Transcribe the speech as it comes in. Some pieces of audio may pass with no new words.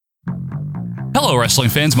Hello, wrestling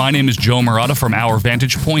fans. My name is Joe Murata from Our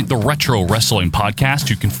Vantage Point, the Retro Wrestling Podcast.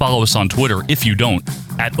 You can follow us on Twitter, if you don't,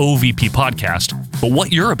 at OVP Podcast. But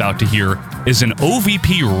what you're about to hear is an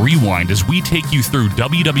OVP rewind as we take you through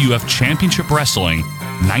WWF Championship Wrestling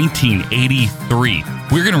 1983.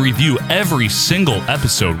 We're going to review every single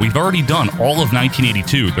episode. We've already done all of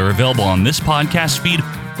 1982. They're available on this podcast feed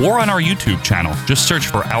or on our YouTube channel. Just search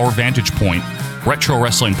for Our Vantage Point Retro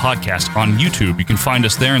Wrestling Podcast on YouTube. You can find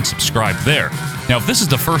us there and subscribe there. Now, if this is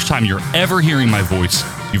the first time you're ever hearing my voice,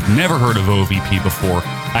 you've never heard of OVP before,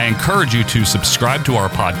 I encourage you to subscribe to our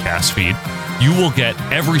podcast feed. You will get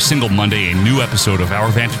every single Monday a new episode of Our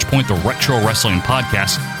Vantage Point, the Retro Wrestling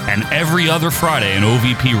Podcast, and every other Friday an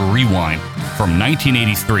OVP Rewind from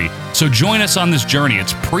 1983. So join us on this journey.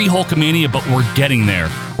 It's pre-Hulkamania, but we're getting there.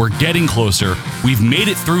 We're getting closer. We've made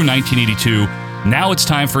it through 1982. Now it's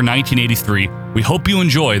time for 1983. We hope you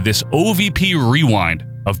enjoy this OVP rewind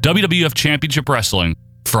of WWF Championship Wrestling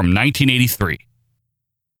from 1983.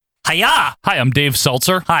 Hiya! Hi, I'm Dave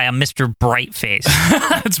Seltzer. Hi, I'm Mr. Brightface.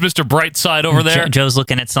 It's Mr. Brightside over there. Joe's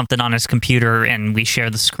looking at something on his computer, and we share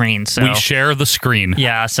the screen. So we share the screen.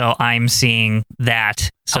 Yeah, so I'm seeing that.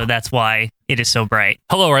 So that's why it is so bright.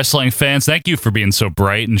 Hello, wrestling fans. Thank you for being so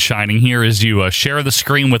bright and shining here as you share the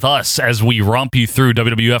screen with us as we romp you through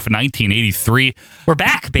WWF 1983. We're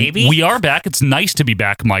back, baby. We are back. It's nice to be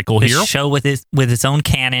back, Michael, this here. Show with its own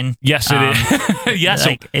canon. Yes, it is. Yes.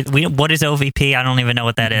 What is OVP? I don't even know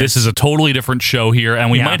what that is. This is a totally different show here,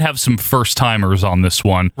 and we might have some first-timers on this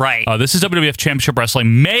one. Right. This is WWF Championship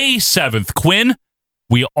Wrestling, May 7th. Quinn,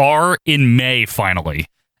 we are in May, finally.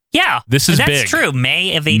 Yeah, this is that's big. True.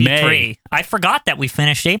 May of 83. May. I forgot that we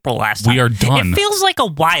finished April last time. We are done. It feels like a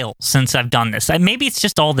while since I've done this. Maybe it's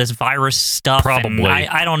just all this virus stuff. Probably.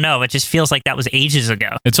 I don't know. It just feels like that was ages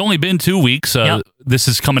ago. It's only been 2 weeks. Yep. This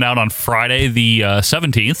is coming out on Friday, the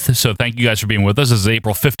 17th. So thank you guys for being with us. This is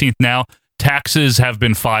April 15th now. Taxes have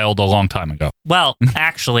been filed a long time ago. Well,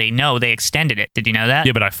 actually, no, they extended it. Did you know that?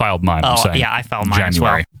 Yeah, but I filed mine. I'm saying. Yeah, I filed mine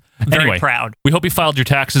January. as well. Very anyway, proud. We hope you filed your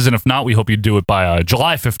taxes, and if not, we hope you do it by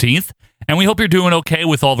July 15th. And we hope you're doing okay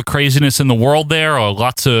with all the craziness in the world there.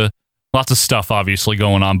 Lots of stuff, obviously,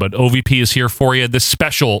 going on. But OVP is here for you. This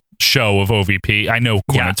special show of OVP. I know,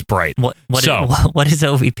 Quinn, it's bright. What is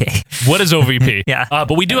OVP? What is OVP? Yeah.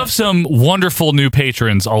 But we do have some wonderful new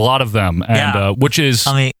patrons, a lot of them, and which is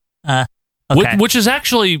okay. which is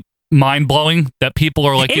actually mind-blowing that people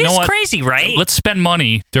are like, you know what? It is crazy, right? Let's spend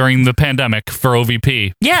money during the pandemic for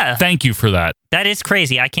OVP. Yeah. Thank you for that. That is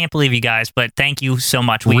crazy. I can't believe you guys, but thank you so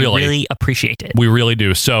much. We really appreciate it. We really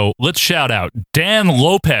do. So let's shout out Dan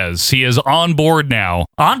Lopez. He is on board now.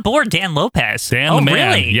 On board, Dan Lopez. Dan the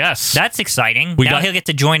man. Really? Yes. That's exciting. Now he'll get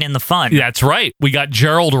to join in the fun. That's right. We got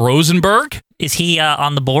Gerald Rosenberg. Is he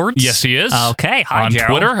on the boards? Yes, he is. Okay. Hi, on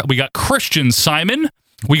Gerald. Twitter. We got Christian Simon.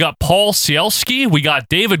 We got Paul Cielski. We got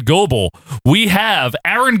David Goebel. We have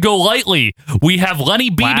Aaron Golightly. We have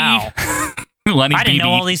Lenny Beatty. Wow. Lenny I didn't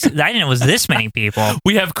know all these. I didn't know it was this many people.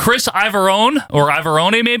 We have Chris Ivarone, or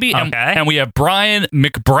Ivarone maybe. Okay. And we have Brian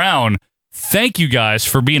McBrown. Thank you guys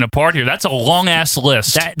for being a part here. That's a long-ass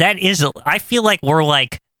list. That is. I feel like we're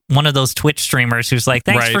like one of those Twitch streamers who's like,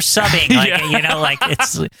 thanks for subbing. Like, Yeah. you know, like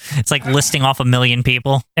it's like listing off 1 million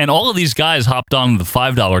people. And all of these guys hopped on the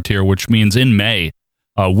 $5 tier, which means in May,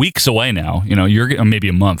 weeks away now, you're maybe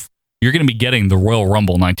a month, you're going to be getting the Royal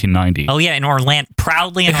Rumble 1990. Oh, yeah, in Orlando.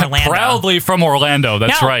 Proudly in Orlando. Proudly from Orlando.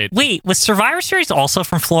 That's now, right. Wait, was Survivor Series also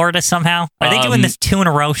from Florida somehow? Are they doing this 2 in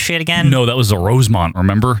a row shit again? No, that was the Rosemont,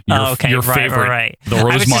 remember? Your favorite. Right. The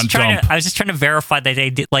Rosemont jump. I was just trying to verify that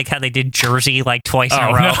they did, like how they did Jersey like twice in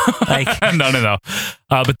a row. No. No.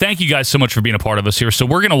 But thank you guys so much for being a part of us here. So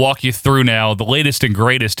we're going to walk you through now the latest and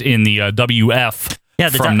greatest in the WF.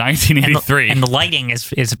 From 1983. And the lighting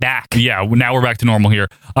is back. Yeah, now we're back to normal here.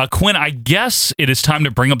 Quinn, I guess it is time to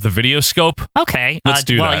bring up the video scope. Okay. Let's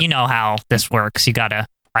do that. Well, you know how this works. You gotta...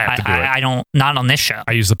 I have to do it. I don't... Not on this show.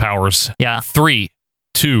 I use the powers. Yeah. 3,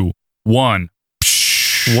 2, 1.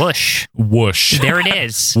 Whoosh. Whoosh. There it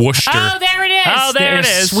is. Whooshter. Oh, there it is. Oh, there it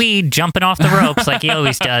is. Swede jumping off the ropes like he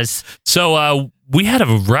always does. So, we had a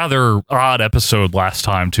rather odd episode last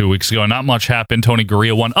time, 2 weeks ago. Not much happened. Tony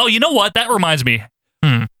Gurria won. Oh, you know what? That reminds me.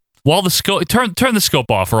 While the scope, turn the scope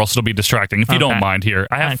off, or else it'll be distracting. If you don't mind, here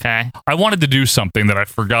I wanted to do something that I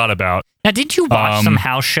forgot about. Now, did you watch some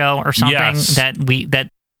house show or something that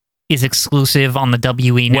is exclusive on the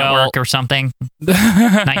WE network or something?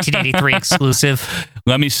 1983 exclusive.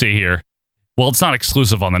 Let me see here. Well, it's not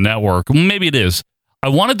exclusive on the network. Maybe it is. I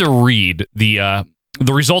wanted to read the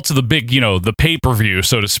results of the big, the pay-per-view,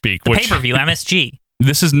 so to speak. The pay-per-view, MSG.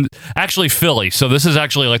 This is actually Philly, so this is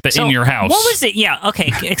actually like in your house. What was it? Yeah,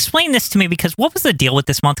 okay. Explain this to me, because what was the deal with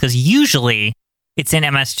this month? Because usually it's in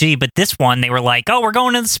MSG, but this one they were like, oh, we're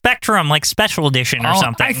going to the Spectrum, like special edition or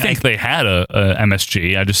something. I think they had a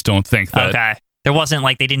MSG. I just don't think that. Okay. There wasn't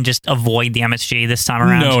like they didn't just avoid the MSG this time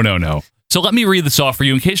around. No. So let me read this off for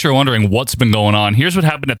you in case you're wondering what's been going on. Here's what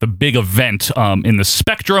happened at the big event in the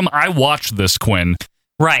Spectrum. I watched this, Quinn.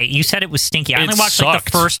 Right. You said it was stinky. I only watched like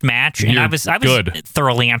the first match, and I was good.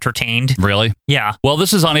 Thoroughly entertained. Really? Yeah. Well,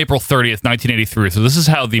 this is on April 30th, 1983. So this is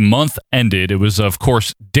how the month ended. It was, of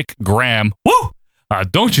course, Dick Graham. Woo!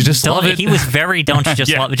 Don't you just love it? He was very don't you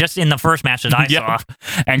just love it, just in the first match that I saw.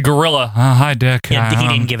 And Gorilla, hi, Dick. Yeah, he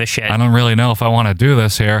didn't give a shit. I don't really know if I want to do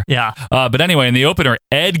this here. Yeah. But anyway, in the opener,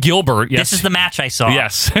 Ed Gilbert. Yes, this is the match I saw.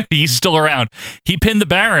 Yes, he's still around. He pinned the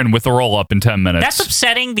Baron with a roll-up in 10 minutes. That's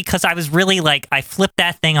upsetting because I was really like, I flipped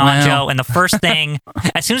that thing on, Joe, and the first thing,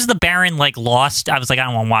 as soon as the Baron like lost, I was like, I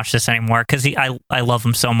don't want to watch this anymore because I love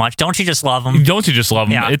him so much. Don't you just love him? Don't you just love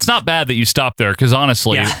him? Yeah. It's not bad that you stopped there because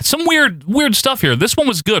honestly, some weird stuff here. This one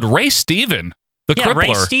was good. Ray Steven, the crippler.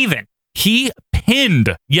 Ray Steven. He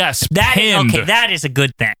pinned. Yes, pinned. Okay, that is a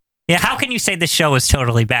good thing. Yeah, how can you say this show is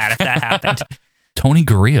totally bad if that happened? Tony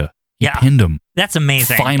Gurria. He pinned him. That's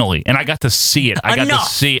amazing. Finally. And I got to see it. I got to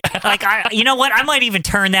see it. Like, you know what? I might even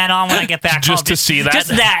turn that on when I get back home. To see that? Just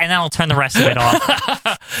that, and then I'll turn the rest of it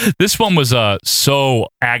off. This one was so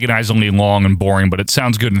agonizingly long and boring, but it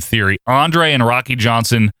sounds good in theory. Andre and Rocky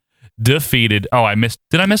Johnson defeated. Oh,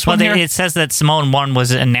 did I miss one here? It says that Samoan 1 was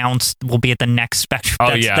announced will be at the next Spectrum.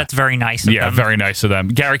 That's very nice of them. Very nice of them.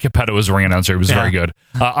 Gary Capetta was the ring announcer. He was very good.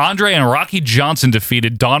 Andre and Rocky Johnson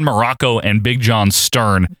defeated Don Morocco and Big John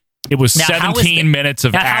Stern. It was 17 minutes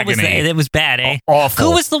of agony. It was bad, eh? Awful.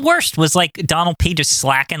 Who was the worst? Was like Donald P. just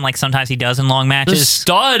slacking like sometimes he does in long matches? The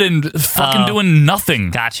stud and fucking doing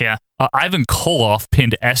nothing. Gotcha. Ivan Koloff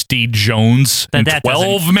pinned SD Jones in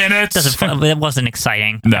 12 minutes. It wasn't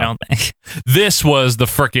exciting. No. I don't think. This was the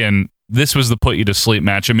put you to sleep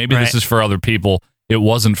match, and maybe this is for other people. It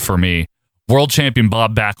wasn't for me. World champion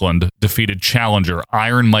Bob Backlund defeated challenger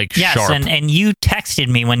Iron Mike Sharp. Yes, and you texted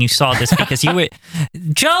me when you saw this because you were...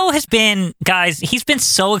 Joe has been, guys, he's been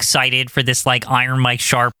so excited for this like Iron Mike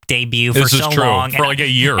Sharp debut for so long. For like a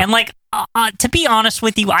year. And like, to be honest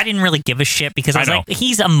with you, I didn't really give a shit because I was like,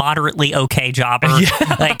 he's a moderately okay jobber.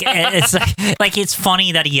 Yeah. Like, it's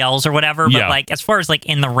funny that he yells or whatever, but like, as far as like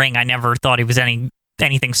in the ring, I never thought he was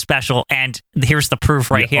anything special, and here's the proof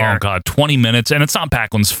here. Oh god, 20 minutes, and it's not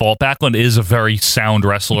Backlund's fault. Backlund is a very sound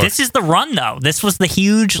wrestler. This is the run though. This was the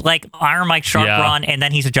huge like Iron Mike Sharp run, and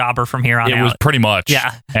then he's a jobber from here on out. It was pretty much.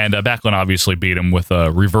 Yeah. And Backlund obviously beat him with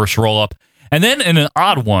a reverse roll-up. And then in an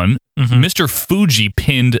odd one, Mr. Fuji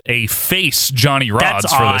pinned a face Johnny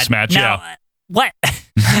Rods for this match. Now, what?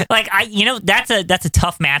 Like that's a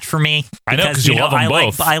tough match for me. I know because you love them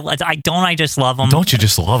both. I just love him. Don't you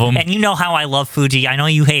just love him? And you know how I love Fuji. I know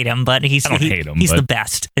you hate him, but I don't hate him. He's the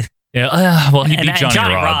best. Yeah, well, he beat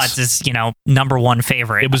Johnny Rods is, number one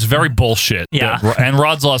favorite. It was very bullshit. Yeah. And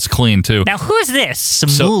Rods lost clean, too. Now, who is this?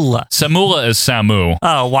 Samula. Samula is Samu.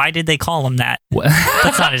 Oh, why did they call him that?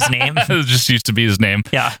 That's not his name. It just used to be his name.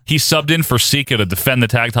 Yeah. He subbed in for Sika to defend the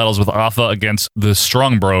tag titles with Alpha against the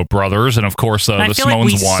Strongbro brothers, and of course, the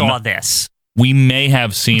Samoans won. We saw this. We may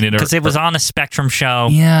have seen it. Because it was on a Spectrum show.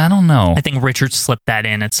 Yeah, I don't know. I think Richard slipped that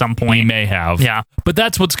in at some point. He may have. Yeah. But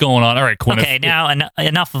that's what's going on. All right, Quinn. Okay, now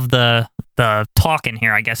enough of the talking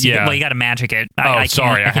here, I guess. You got to magic it.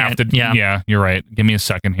 Sorry. I have to. Yeah, you're right. Give me a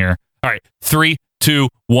second here. All right. 3, 2,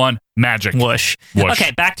 1, magic. Whoosh.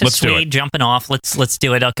 Okay, back to Swede, jumping off. Let's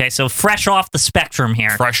do it. Okay, so fresh off the Spectrum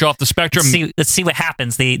here. Fresh off the Spectrum. Let's see what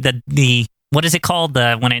happens. The what is it called?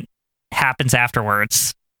 When it happens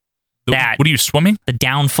afterwards. What are you, swimming? The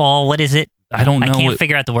downfall. What is it? I don't know. I can't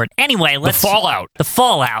figure out the word. Anyway, the fallout. The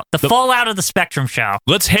fallout. The fallout of the Spectrum show.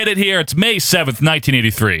 Let's hit it here. It's May 7th,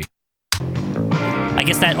 1983. I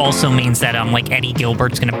guess that also means that like Eddie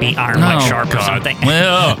Gilbert's going to beat Iron Mike Sharp or something.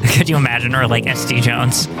 Well, could you imagine? Or like SD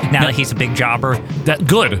Jones now that he's a big jobber. That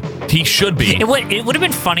good. He should be. It would have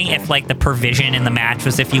been funny if like the provision in the match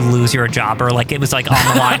was if you lose, you're a jobber. Like it was like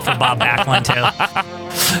on the line for Bob Backlund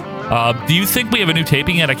too. Do you think we have a new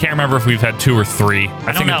taping yet? I can't remember if we've had 2 or 3.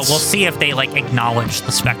 I don't know. We'll see if they like acknowledge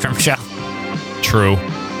the Spectrum show. True.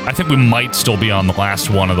 I think we might still be on the last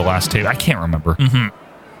one of the last tape. I can't remember.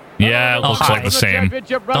 Mm-hmm. Yeah, it looks like the same.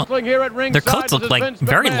 Their coats look like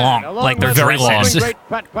very long. Like they're very long.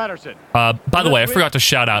 By the way, I way, forgot to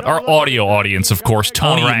shout out our audio audience, of course.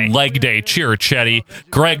 Tony Leg Day, Chirichetti,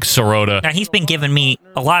 Greg Sirota. Now, he's been giving me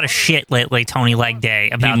a lot of shit lately, Tony Leg Day,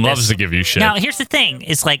 about He loves this. to give you shit. Now, here's the thing.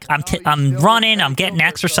 It's like I'm running, I'm getting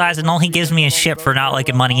exercise, and all he gives me is shit for not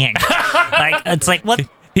liking Money Inc. Like, it's like, what?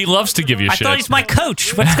 He loves to give you I shit. thought he's my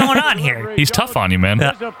coach. What's going on here? He's tough on you, man.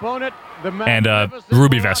 Yeah. And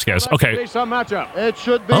Ruby Vasquez. Okay.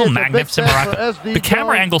 Oh, Magnificent Morocco. The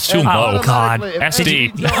camera angle's too low. Oh, God.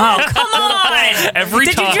 SD. Oh, come on. Every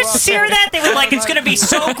Did time. you just hear that? They were like, it's going to be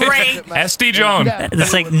so great. SD Joan.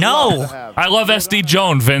 It's like, no. I love SD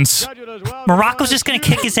Joan, Vince. Morocco's just going to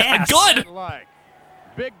kick his ass. Good.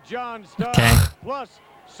 Okay.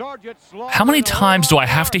 How many times do I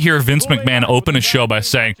have to hear Vince McMahon open a show by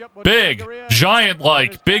saying, big, giant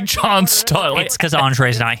like, Big John Studd? It's because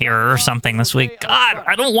Andre's not here or something this week. God,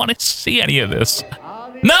 I don't want to see any of this.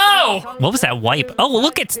 No! What was that wipe? Oh,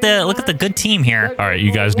 look at the good team here. All right,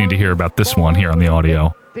 you guys need to hear about this one here on the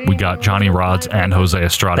audio. We got Johnny Rods and Jose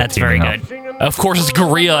Estrada That's very teaming good. up. Of course, it's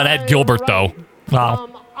Gurria and Ed Gilbert, though. Well,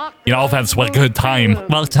 You know, that's what a good time.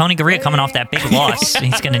 well, Tony Gurria coming off that big loss,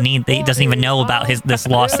 he's going to need. He doesn't even know about this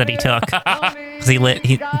loss that he took.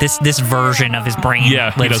 'Cause this version of his brain.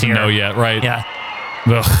 Yeah, he lives doesn't here. know yet, right? Yeah.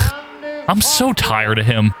 Ugh. I'm so tired of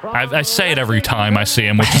him. I say it every time I see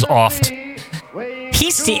him, which is oft.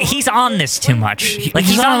 He's on this too much. Like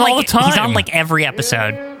He's on all like the time. he's on like every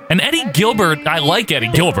episode. And Eddie Gilbert, I like Eddie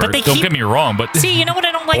Gilbert. But they Don't keep- get me wrong, but See, you know what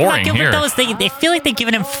I don't like about Boring Gilbert here. though is they feel like they've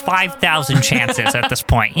given him 5,000 chances at this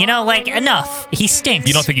point. You know, like enough. He stinks.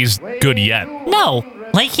 you don't think he's good yet? No.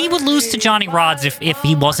 Like, he would lose to Johnny Rods if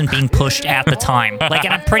he wasn't being pushed at the time. Like,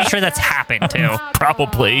 and I'm pretty sure that's happened, too.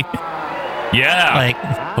 Probably. Yeah. Like,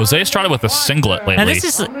 Jose Estrada with a singlet lately. now this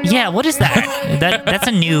is, yeah, what is that? That's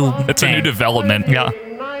a new That's thing. a new development. Yeah.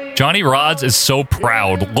 Johnny Rods is so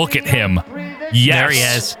proud. Look at him. Yes. There he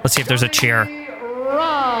is. Let's see if there's a cheer.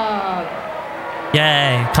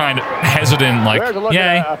 Yay. Kind of hesitant, like,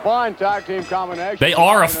 yay. They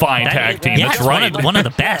are a fine tag team. Yeah, That's it's right. one of the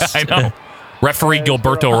best. I know. Referee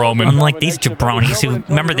Gilberto Roman. Unlike these jabronis who,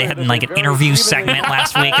 remember they had like an interview segment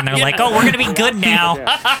last week and they're like, oh, we're going to be good now.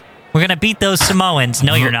 We're going to beat those Samoans.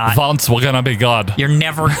 No, you're not. Vance, we're gonna be God.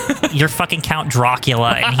 You're fucking Count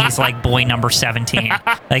Dracula and he's like boy number 17.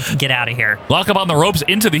 Like, get out of here. Lock up on the ropes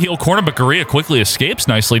into the heel corner, but Gurria quickly escapes.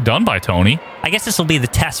 Nicely done by Tony. I guess this will be the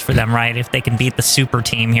test for them, right? If they can beat the super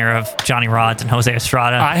team here of Johnny Rods and Jose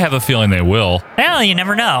Estrada. I have a feeling they will. Well, you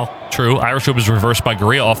never know. True. Irish whip is reversed by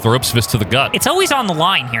Gurria off the ropes, fist to the gut. It's always on the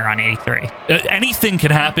line here on 83. Anything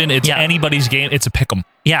can happen. It's anybody's game. It's a pick'em.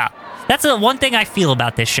 Yeah. That's the one thing I feel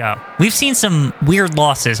about this show. We've seen some weird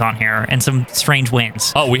losses on here and some strange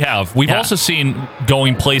wins. Oh, we have. We've Yeah. also seen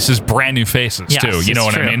going places, brand new faces, Yes, too. You know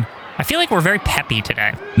it's what I true. mean? I feel like we're very peppy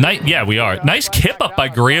today. Yeah, we are. Nice kip up by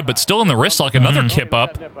Gurria, but still in the wrist lock. Another kip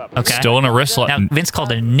up. Okay. Still in a wrist lock. Now, Vince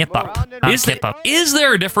called it a nip up, not a kip up. Is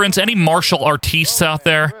there a difference? Any martial artistes out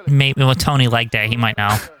there? Maybe with Tony Leg Day, he might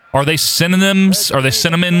know. Are they synonyms? Are they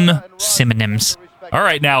cinnamon? Synonyms. All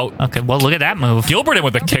right, now, Okay, well, look at that move. Gilbert in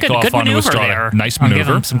with a Good kickoff onto maneuver Estrada. there. Nice I'll give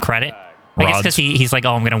maneuver. him some credit. I guess Rods. because he's like,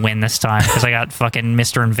 oh, I'm going to win this time because I got fucking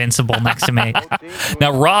Mr. Invincible next to me.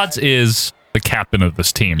 Now, Rods is the captain of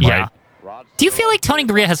this team, Yeah. right? Do you feel like Tony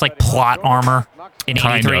Gurria has like plot armor in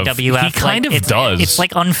Kind 83 of. WF? He kind Like, of does. It's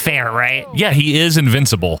like unfair, right? Yeah, he is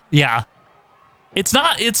invincible. Yeah. It's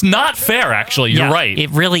not fair, actually. You're Yeah, right. It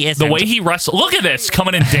really is. The way he wrestles. Look at this,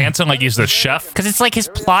 coming in dancing like he's the chef. Because it's like his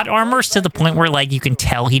plot armor's to the point where like you can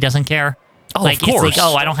tell he doesn't care. Oh, like, of course. It's like,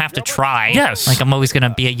 oh, I don't have to try. Yes. Like, I'm always going to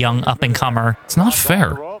be a young up-and-comer. It's not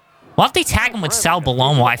fair. Why don't they tag him with Sal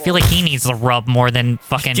Balomo? I feel like he needs the rub more than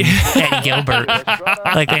fucking Eddie Gilbert.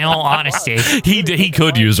 Like, in all honesty. He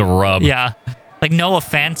could use a rub. Yeah. Like, no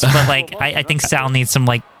offense, but like, I think Sal needs some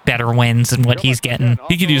like better wins than what he's getting.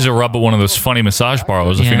 He could use a rub at one of those funny massage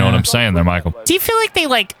parlors, if you know Yeah. what I'm saying there, Michael. Do you feel like they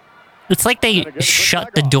like? It's like they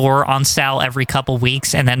shut the door on Sal every couple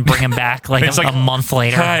weeks and then bring him back like, It's a month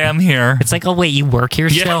later. Hi, I'm here. It's like, oh wait, you work here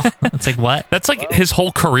Yeah. still? It's like, what? That's like his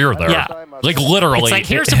whole career there. Yeah. Like literally. It's like,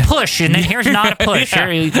 here's a push, and then here's not a push. Yeah.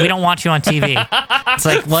 We don't want you on TV. It's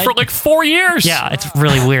like, what? For like 4 years. Yeah, it's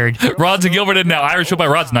really weird. Rods and Gilbert in now. Irish whip by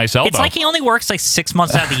Rods. Nice elbow. It's like he only works like 6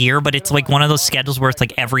 months out of the year, but it's like one of those schedules where it's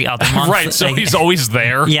like every other month. Right, so Like, he's always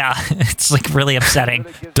there. Yeah, it's like really upsetting.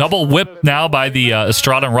 Double whip now by the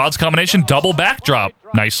Estrada and Rods combination. Double backdrop.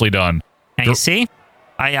 Nicely done. And you see,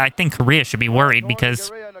 I think Korea should be worried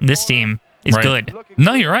because this team is good.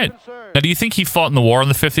 No, you're right. Now, do you think he fought in the war in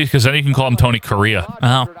the 50s? Because then you can call him Tony Correa.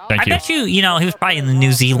 Oh, Thank you. I bet he was probably in the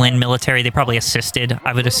New Zealand military. They probably assisted,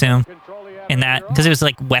 I would assume, in that, because it was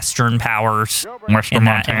like Western powers. Western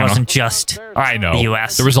Montana. It wasn't just I know. the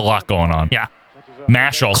U.S. There was a lot going on. Yeah.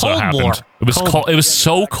 MASH also Cold happened. War. It was cold. It was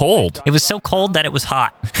so cold. It was so cold that it was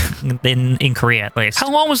hot in Korea, at least.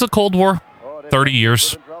 How long was the Cold War? 30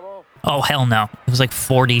 years. Oh, hell no. It was like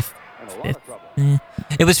 40.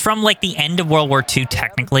 It was from like the end of World War II,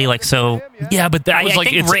 technically. Like, so. Yeah, but that was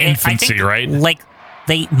like its infancy, right? Like,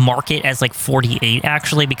 they mark it as like 48,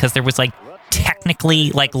 actually, because there was like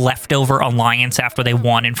technically like leftover alliance after they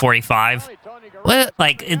won in 45. What?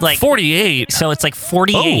 Like 48. So it's like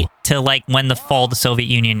 48 to like when the fall of the Soviet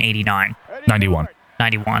Union, 89. 91.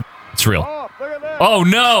 It's real. Oh,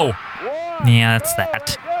 no. Yeah, that's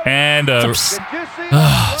that. And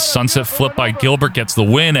sunset flip by Gilbert gets the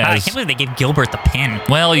win. I can't believe they gave Gilbert the pin.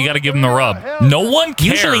 Well, you got to give him the rub. No one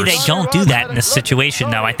cares. Usually they don't do that in this situation,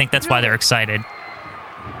 though. I think that's why they're excited.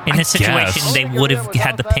 In this situation, they would have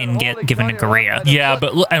had the pin given to Garea. Yeah,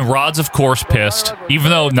 and Rod's of course pissed, even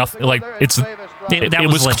though nothing like it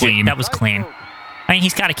was legit. Clean. That was clean. I mean,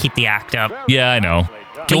 he's got to keep the act up. Yeah, I know.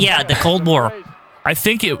 But yeah, the Cold War. I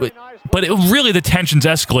think but really the tensions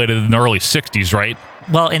escalated in the early 60s, right?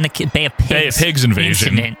 Well, in the Bay of Pigs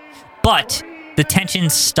invasion. Incident. But the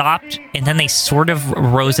tensions stopped, and then they sort of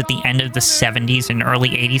rose at the end of the 70s and early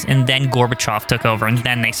 80s, and then Gorbachev took over, and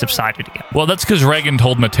then they subsided again. Well, that's because Reagan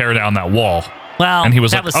told him to tear down that wall. Well, and he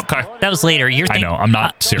was okay. That was later. I know. I'm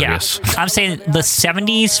not serious. Yeah. I'm saying the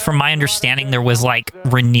 70s, from my understanding, there was like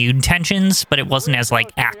renewed tensions, but it wasn't as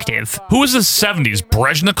like active. Who was the 70s?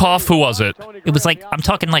 Brezhnev? Who was it? It was like, I'm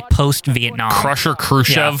talking like post-Vietnam. Crusher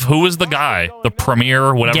Khrushchev? Yeah. Who was the guy? The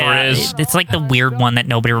premier, whatever it is? It's like the weird one that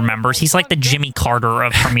nobody remembers. He's like the Jimmy Carter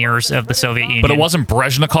of premiers of the Soviet Union. But it wasn't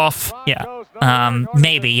Brezhnev? Yeah.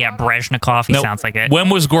 Maybe, yeah, Brezhnev. He sounds like it. When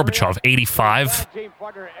was Gorbachev? 85?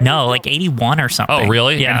 No, like 81 or something. Oh,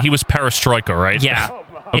 really? Yeah. And he was perestroika, right? Yeah.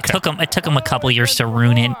 Okay. It took him a couple years to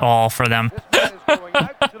ruin it all for them.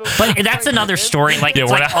 But that's another story. Like, it's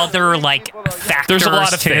like other like factors. There's a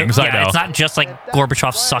lot of things. I know. It's not just like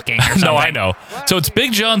Gorbachev sucking. Or something. No, I know. So it's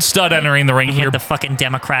Big John Studd entering the ring here. With the fucking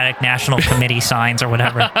Democratic National Committee signs or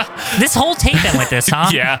whatever. This whole taping with this, huh?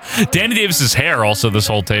 Yeah. Danny Davis's hair also. This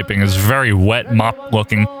whole taping is very wet, mop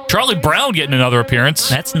looking. Charlie Brown getting another appearance.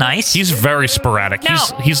 That's nice. He's very sporadic.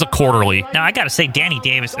 He's a quarterly. Now I gotta say, Danny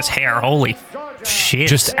Davis's hair. Holy shit!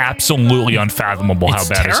 Just absolutely unfathomable how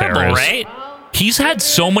bad his hair is. Right? He's had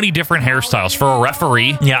so many different hairstyles for a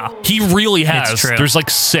referee. Yeah. He really has. It's true. There's like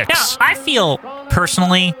 6. Now, I feel,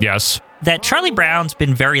 personally, that Charlie Brown's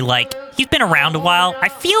been very, like, he's been around a while. I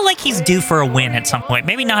feel like he's due for a win at some point.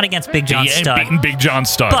 Maybe not against Big John Studd. Beating Big John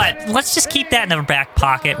Studd. But let's just keep that in the back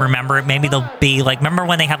pocket. Remember, maybe they'll be, like, remember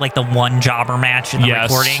when they had, like, the one jobber match in the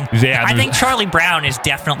recording? Yeah. I think Charlie Brown is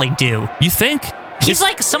definitely due. You think? He's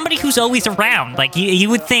like somebody who's always around. Like, you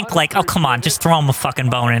would think, like, oh, come on, just throw him a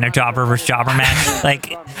fucking bone in a jobber versus jobber match.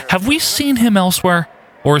 Like, have we seen him elsewhere?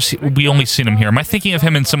 Or is we only seen him here? Am I thinking of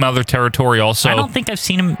him in some other territory also? I don't think I've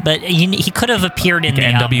seen him, but he could have appeared in like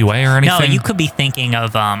the NWA or anything? No, you could be thinking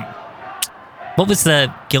of what was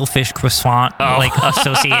the Gillfish Croissant like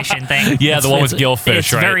association thing? Yeah, the one with Gillfish, right?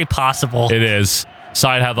 It's very possible. It is.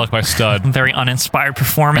 Side headlock by Studd. Very uninspired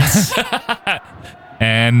performance.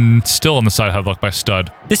 And still on the side headlock by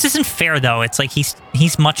Studd. This isn't fair, though. It's like he's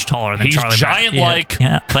much taller than Charlie Brown. He's giant-like.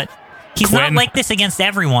 Yeah, but he's not like this against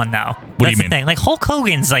everyone, though. What do you mean? The thing. Like, Hulk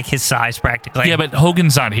Hogan's like his size, practically. Yeah, but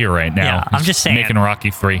Hogan's not here right now. Yeah, I'm just saying. Making Rocky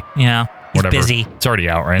 3. Yeah, he's whatever. busy. It's already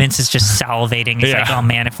out, right? Vince is just salivating. He's like, oh,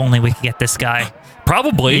 man, if only we could get this guy.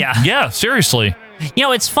 Probably. Yeah, seriously. You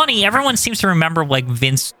know, it's funny. Everyone seems to remember, like,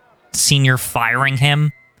 Vince Sr. firing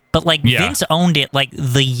him. But, like, Vince owned it, like,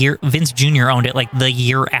 Vince Jr. owned it, like, the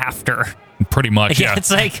year after. Pretty much, yeah.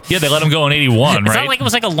 It's like... Yeah, they let him go in 81, right? It's not like it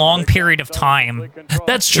was, like, a long period of time.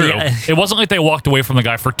 That's true. Yeah. It wasn't like they walked away from the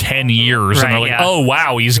guy for 10 years, and they're like, oh,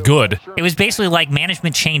 wow, he's good. It was basically, like,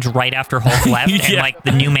 management changed right after Hulk left, and, like,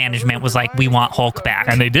 the new management was like, we want Hulk back.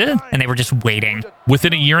 And they did. And they were just waiting.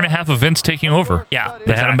 Within a year and a half of Vince taking over. Yeah,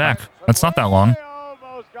 They had him back. That's not that long.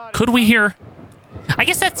 Could we hear... I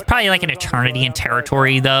guess that's probably like an eternity in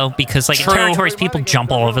territory, though, because like in territories, people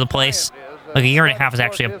jump all over the place. Like a year and a half is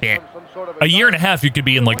actually a bit. A year and a half, you could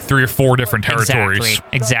be in like 3 or 4 different territories.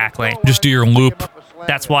 Exactly. Just do your loop.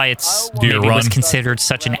 That's why it was considered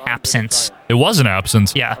such an absence. It was an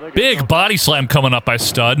absence. Yeah. Big body slam coming up by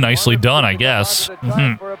Studd. Nicely done, I guess.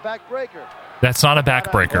 Mm-hmm. That's not a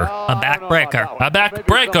backbreaker. A backbreaker. A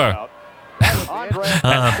backbreaker.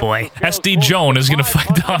 Oh boy, SD Joan is going to fight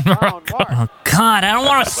Don Morocco. Oh God, I don't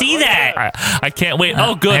want to see that. I can't wait.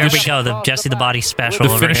 Oh, good. There we go. The Jesse the Body special.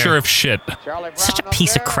 The finisher of shit. Such a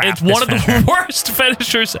piece of crap. It's one of the worst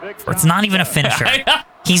finishers. It's not even a finisher.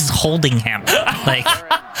 He's holding him. Like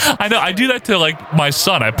I know. I do that to like my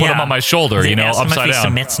son. I put him on my shoulder, upside down. He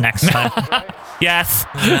submits next time. Yes.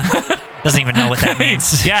 Doesn't even know what that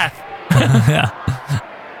means. Yeah.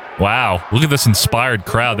 Wow. Look at this inspired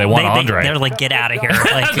crowd. They want Andre. They're like, get out of here.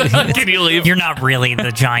 Like, can you leave? You're not really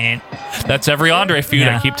the giant. That's every Andre feud.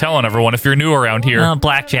 I keep telling everyone if you're new around here.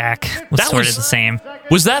 Blackjack was sort of the same.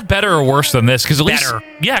 Was that better or worse than this? Because at least,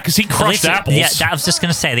 because he crushed apples. Yeah, I was just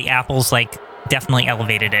gonna say the apples definitely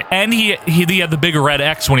elevated it. And he had the bigger red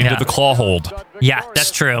X when he did the claw hold. Yeah,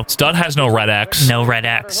 that's true. Stud has no red X. No red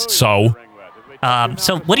X. So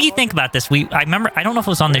what do you think about this? I remember, I don't know if it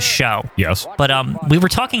was on this show. Yes. But we were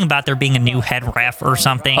talking about there being a new head ref or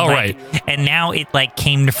something. Oh, right. And now it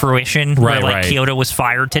came to fruition where Kyoto was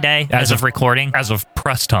fired today as of recording. As of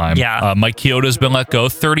press time. Yeah. Mike Kyoto's been let go.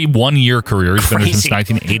 31-year career. He's been there since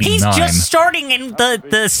 1989. He's just starting in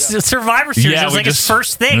the Survivor Series. It was his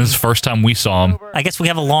first thing. This is the first time we saw him. I guess we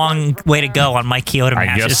have a long way to go on Mike Kyoto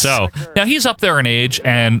matches. I guess so. Now, he's up there in age,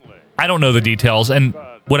 and I don't know the details, and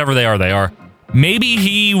whatever they are, they are. Maybe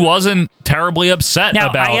he wasn't terribly upset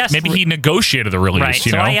about. Maybe he negotiated the release. Right.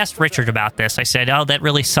 So I asked Richard about this. I said, "Oh, that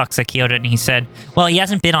really sucks at Kyoto," and he said, "Well, he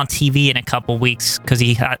hasn't been on TV in a couple weeks because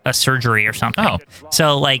he had a surgery or something." Oh,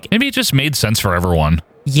 so maybe it just made sense for everyone.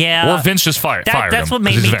 Yeah. Or Vince just fired him. That's what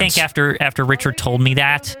made me think after Richard told me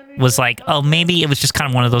that was maybe it was just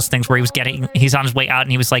kind of one of those things where he's on his way out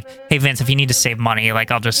and he was like, "Hey Vince, if you need to save money,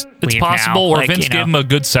 I'll just leave now." It's possible, or Vince gave him a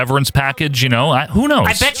good severance package. Who knows?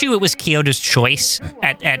 I bet you it was Kyoto's choice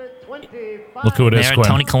at look who it is, Quinn.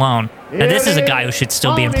 Tony Colon. Now, this is a guy who should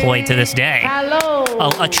still be employed to this day.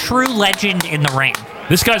 A true legend in the ring.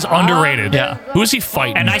 This guy's underrated. Yeah. Who is he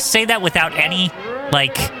fighting? And I say that without any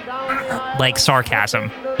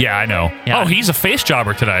sarcasm. Yeah, I know. Yeah. Oh, he's a face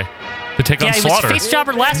jobber today to take on Slaughter. He was face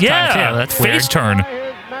jobber last time, too. That's face weird. turn.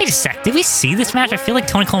 Wait a sec. Did we see this match? I feel like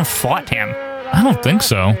Tony Colon fought him. I don't think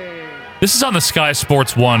so. This is on the Sky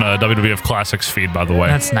Sports 1 WWF Classics feed, by the way.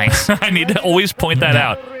 That's nice. I need to always point that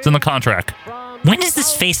out. It's in the contract. When does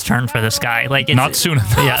this face turn for this guy? Not soon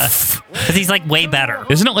enough. Yeah. Because he's way better.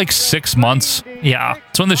 Isn't it 6 months? Yeah.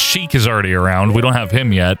 It's when the Sheik is already around. We don't have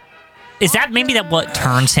him yet. Is that maybe what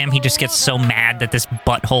turns him? He just gets so mad that this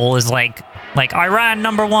butthole is like Iran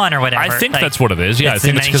 #1 or whatever. I think that's what it is. Yeah, I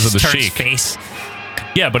think it's because of the Sheik. Face.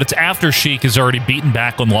 Yeah, but it's after Sheik is already beaten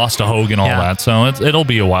back and lost to Hogan and all that, so it'll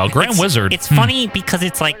be a while. Grand Wizard. It's funny because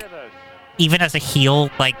it's even as a heel,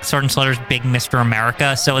 Sergeant Slaughter's big Mr.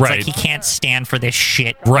 America, so it's he can't stand for this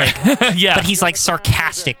shit. Right. Yeah. But he's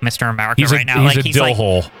sarcastic Mr. America now. He's a dill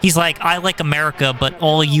hole. He's I like America, but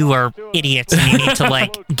all of you are idiots and you need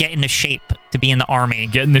to get into shape to be in the army.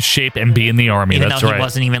 Get into shape and be in the army. Even That's though right. He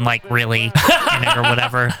wasn't even really in it or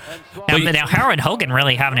whatever. Now Howard Hogan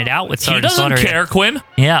really having it out with Sergeant Slaughter. He doesn't care, Quinn.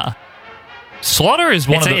 Yeah. Slaughter is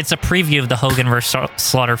It's a preview of the Hogan versus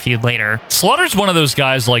Slaughter feud later. Slaughter's one of those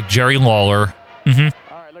guys like Jerry Lawler,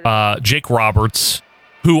 Jake Roberts,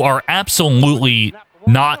 who are absolutely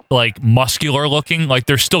not muscular looking.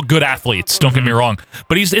 They're still good athletes. Don't get me wrong,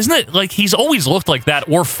 but isn't it he's always looked like that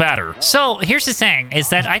or fatter? So here's the thing: is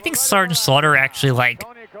that I think Sergeant Slaughter actually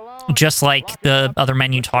just like the other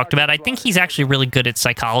men you talked about, I think he's actually really good at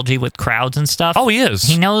psychology with crowds and stuff. Oh, he is.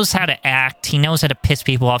 He knows how to act. He knows how to piss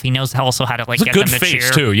people off. He knows also how to get them to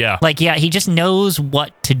cheer. Too, yeah. He just knows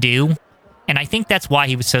what to do. And I think that's why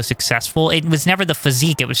he was so successful. It was never the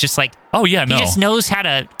physique. It was just oh yeah, no. He just knows how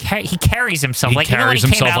to. He carries himself. He carries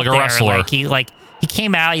himself like a wrestler. He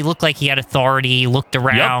came out. He looked like he had authority. He looked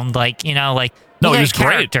around. No, he was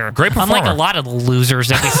great. Great performer. Unlike a lot of the losers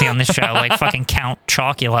that we see on this show, fucking Count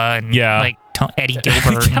Chocula and Eddie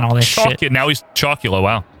Gilbert and all this shit. Now he's Chocula.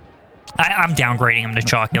 Wow. I'm downgrading him to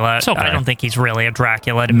Chocula. It's okay. I don't think he's really a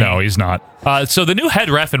Dracula to me. No, he's not. So the new head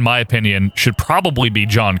ref, in my opinion, should probably be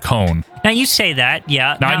John Cone. Now, you say that,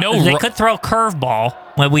 yeah. Now, I know they could throw a curveball.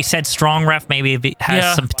 When we said strong ref, maybe it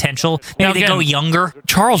has some potential. Maybe they go younger.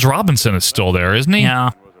 Charles Robinson is still there, isn't he? Yeah.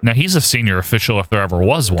 Now, he's a senior official if there ever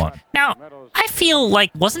was one. Now, I feel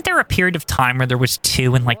wasn't there a period of time where there was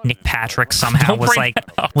two and Nick Patrick somehow was the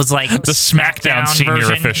SmackDown senior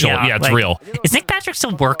version? official. Yeah, it's real. Is Nick Patrick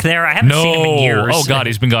still work there? I haven't seen him in years. Oh, God,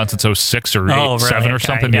 he's been gone since 06 or 07 or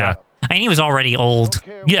something. Yeah. I mean, he was already old.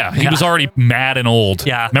 Yeah, he was already mad and old.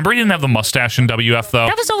 Yeah. Remember he didn't have the mustache in WF, though?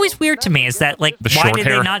 That was always weird to me, is that, why did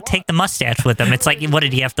they not take the mustache with him? It's what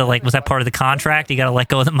did he have to, was that part of the contract? You got to let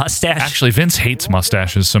go of the mustache? Actually, Vince hates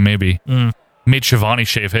mustaches, so maybe Made Shivani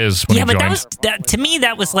shave his when he joined. To me,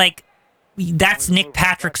 that was like, that's Nick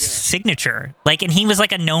Patrick's signature. Like, and he was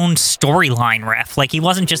like a known storyline ref. Like, he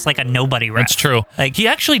wasn't just like a nobody ref. That's true. Like, he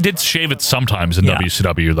actually did shave it sometimes in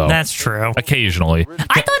WCW, though. That's true. Occasionally.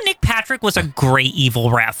 I thought Nick Patrick was a great evil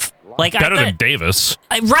ref. Like, better than Davis.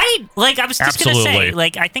 Right? Like, I was just going to say,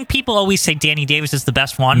 like, I think people always say Danny Davis is the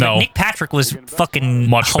best one, but Nick Patrick was fucking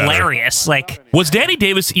hilarious. Better. Like, was Danny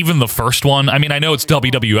Davis even the first one? I mean, I know it's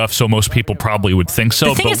WWF, so most people probably would think so,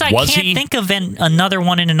 the thing is, I can't think of another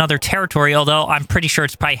one in another territory, although I'm pretty sure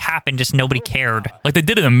it's probably happened, just nobody cared. Like, they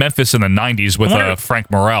did it in Memphis in the 90s with Frank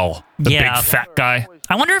Morrell, the big fat guy.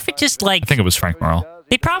 I wonder if it just, like... I think it was Frank Morrell.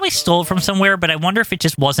 They probably stole it from somewhere, but I wonder if it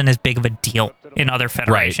just wasn't as big of a deal in other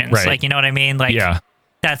federations. Right. Like, you know what I mean? Like,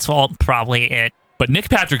 that's all probably it. But Nick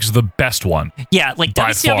Patrick's the best one. Yeah, like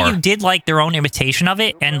WCW did like their own imitation of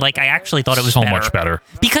it, and like I actually thought it was so much better.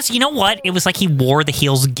 Because you know what? It was like he wore the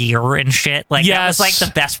heels gear and shit. Like that was like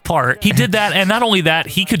the best part. He did that, and not only that,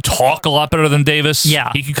 he could talk a lot better than Davis.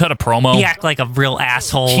 Yeah. He could cut a promo. He acted like a real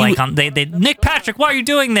asshole. They Nick Patrick, why are you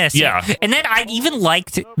doing this? Yeah. And then I even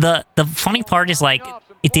liked the funny part is like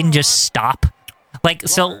it didn't just stop. Like,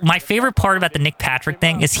 so my favorite part about the Nick Patrick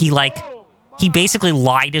thing is he basically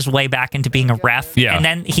lied his way back into being a ref. Yeah. And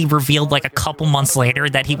then he revealed like a couple months later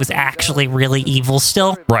that he was actually really evil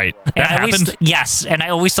still. Right. That happened? Yes. And I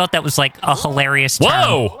always thought that was like a hilarious turn.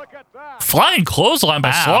 Whoa! Flying clothesline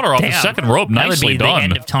by Slaughter off the second rope. Nicely done. That would be the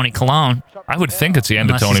end of Tony Colon. I would think it's the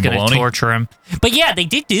end of Tony Colon. Baloney. Torture him. But yeah, they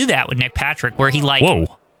did do that with Nick Patrick where he like...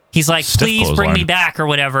 Whoa. He's like, please bring me back or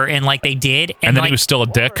whatever. And like they did. And then like, he was still a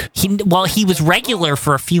dick? He was regular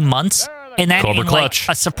for a few months. And then in like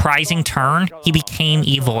a surprising turn, he became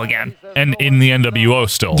evil again. And in the NWO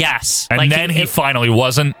still. Yes. And like then he finally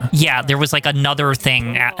wasn't. Yeah, there was like another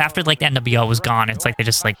thing. After like the NWO was gone, it's like they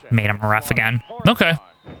just like made him a ref again. Okay.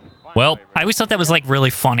 Well, I always thought that was like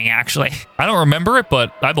really funny, actually. I don't remember it,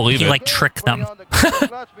 but I believe he like tricked them.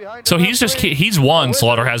 So he's won,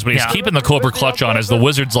 Slaughter has, but he's keeping the Cobra Clutch on as the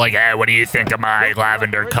Wizard's like, hey, what do you think of my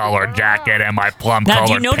lavender colored jacket and my plum colored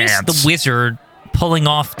pants? Now, do you notice the Wizard pulling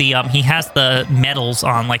off the he has the medals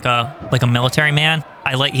on like a military man?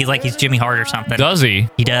 He's Jimmy Hart or something. Does he?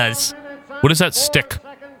 He does. What is that stick?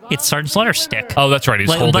 It's Sergeant Slaughter's stick. Oh, that's right.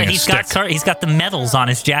 He's holding a stick. He's got the medals on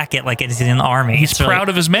his jacket like he's in the army. He's proud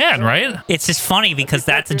of his man, right? It's just funny because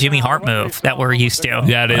that's a Jimmy Hart move that we're used to.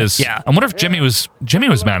 Yeah, it is. Yeah. I wonder if Jimmy was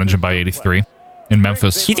managing by 83 in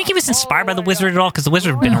Memphis. Do you think he was inspired by the Wizard at all? Because the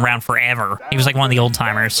Wizard had been around forever. He was like one of the old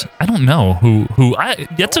timers. I don't know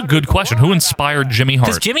that's a good question. Who inspired Jimmy Hart?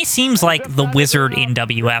 Because Jimmy seems like the Wizard in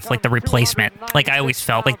WF, like the replacement. Like I always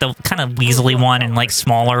felt like the kind of weaselly one and like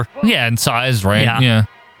smaller. Yeah, in size, right? Yeah.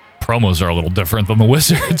 Promos are a little different than the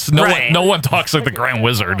Wizards. No one talks like the Grand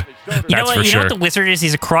Wizard. You know what the Wizard is?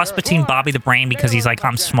 He's a cross between Bobby the Brain because he's like,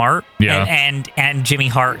 I'm smart. Yeah. And Jimmy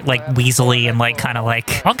Hart, like weaselly and like kind of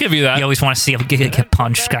like... I'll give you that. You always want to see him get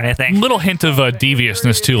punched kind of thing. Little hint of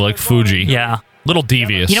deviousness too, like Fuji. Yeah. Little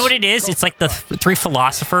devious. You know what it is? It's like the three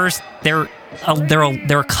philosophers. They're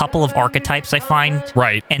a couple of archetypes I find.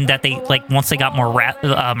 Right. And that they like once they got more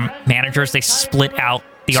managers, they split out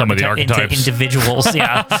some of the archetypes into individuals.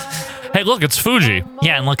 Yeah. Hey, look, it's Fuji.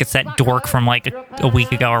 Yeah, and look, it's that dork from like a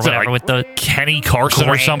week ago or whatever with the Kenny Carson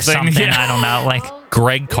or something. Yeah. I don't know, like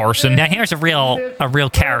Greg Carson. Now here's a real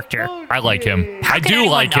character. I like him. I do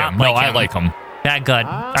like him. No, I like him. That good.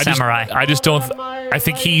 Samurai. I just don't. I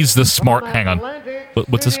think he's the smart. Hang on.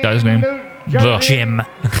 What's this guy's name? Jim.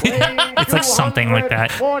 It's like something like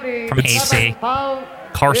that from AC.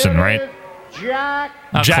 Carson, right? Jack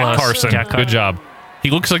Carson. Good job. He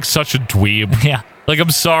looks like such a dweeb. Yeah. Like, I'm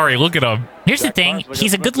sorry. Look at him. Here's the thing.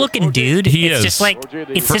 He's a good-looking dude. It's just like,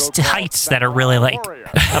 it's just heights that are really like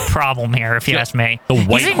a problem here, if you ask me. The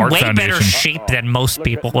White He's in Hart way Foundation. better shape than most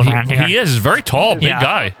people around here. He is. He's very tall, big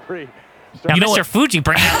guy. Now, Mr. Fuji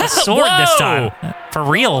bringing out the sword this time. For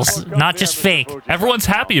reals, not just fake. Everyone's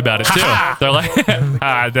happy about it, too. They're like,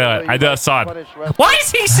 I do saw it. Why is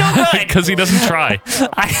he so good? Because he doesn't try.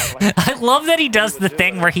 I love that he does the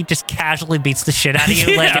thing where he just casually beats the shit out of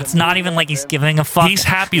you. Like, it's not even like he's giving a fuck. He's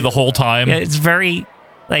happy the whole time. Yeah, it's very...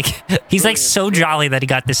 Like, he's like so jolly that he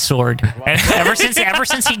got this sword. And ever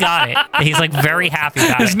since he got it, he's like very happy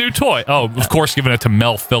about his new toy. Oh, of course, giving it to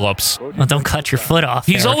Mel Phillips. Well, don't cut your foot off.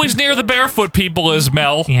 He's always near the barefoot people, is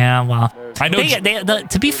Mel. Yeah, well. I know.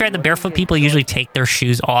 To be fair, the barefoot people usually take their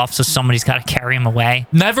shoes off, so somebody's got to carry them away.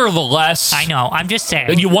 Nevertheless. I know. I'm just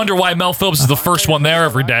saying. And you wonder why Mel Phillips is the first one there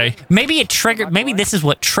every day. Maybe this is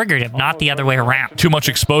what triggered him, not the other way around. Too much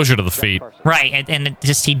exposure to the feet. Right, and it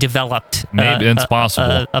just he developed maybe it's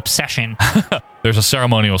possible. Obsession. There's a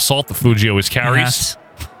ceremonial assault the Fuji always carries. Yes.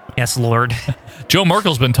 Yes, Lord. Joe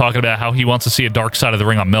Merkel's been talking about how he wants to see a dark side of the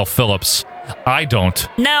ring on Mel Phillips. I don't.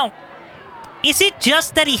 Now, is it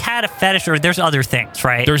just that he had a fetish, or there's other things,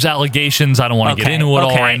 right? There's allegations. I don't want to get into it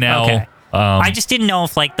all right now. Okay. I just didn't know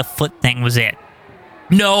if like the foot thing was it.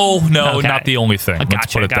 No, not the only thing. Gotcha,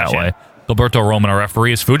 Let's put it that way. Gilberto Roman, our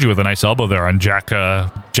referee, is Fuji with a nice elbow there on Jack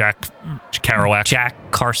Kerouac.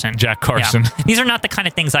 Jack Carson. Yeah. These are not the kind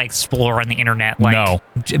of things I explore on the internet, like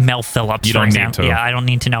Mel Phillips, you don't for example. Need to. Yeah, I don't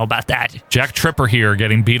need to know about that. Jack Tripper here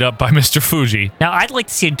getting beat up by Mr. Fuji. Now, I'd like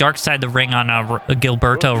to see a dark side of the ring on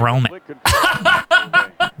Gilberto Roman.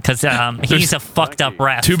 Because he's a fucked up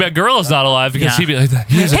ref. Too bad Gorilla's not alive because he'd be like,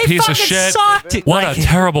 he's a piece of shit. Sucked. What a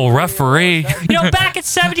terrible referee. Back at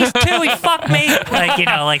 72, he fucked me.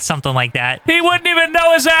 Like something like that. He wouldn't even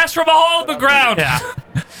know his ass from a hole in the ground. Yeah.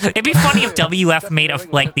 It'd be funny if WF made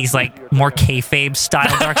these more kayfabe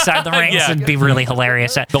style dark side of the rings. Yeah. It'd be really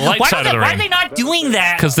hilarious. The light side of the ring. Why are they not doing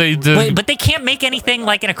that? Because they but they can't make anything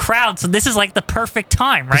like in a crowd, so this is like the perfect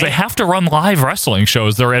time, right? They have to run live wrestling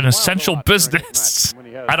shows. They're an essential business.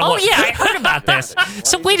 I heard about this.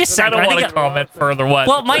 So wait a second. I don't want to comment further. What?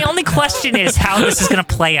 Well, my only question is how this is going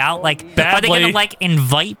to play out. Like, badly. Are they going to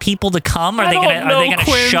invite people to come? Are they going to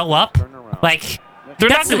show up? Like. They're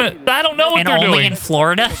not gonna. I don't know what they're doing. Only in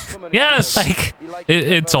Florida. Yes,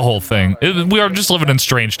 it's a whole thing. We are just living in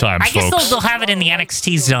strange times, I guess folks. they'll have it in the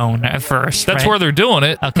NXT zone at first. That's where they're doing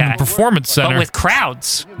it. Okay, in the Performance Center, but with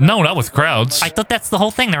crowds. No, not with crowds. I thought that's the whole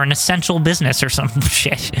thing. They're an essential business or some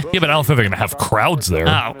shit. Yeah, but I don't think they're gonna have crowds there.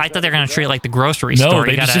 Oh, I thought they were gonna treat it like the grocery store.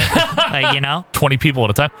 They gotta, 20 people at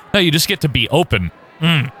a time. No, you just get to be open.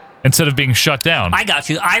 Instead of being shut down. I got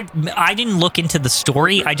you. I didn't look into the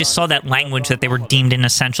story. I just saw that language that they were deemed an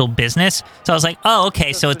essential business. So I was like, oh,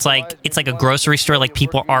 okay. So it's like a grocery store. Like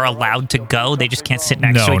people are allowed to go. They just can't sit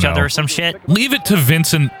next to each other or some shit. Leave it to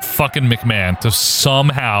Vincent fucking McMahon to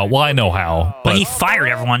somehow. Well, I know how. But he fired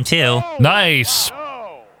everyone too. Nice.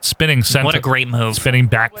 Spinning center. What a great move. Spinning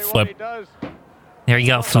backflip. There you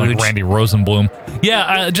go, Fuge. Like Randy Rosenblum.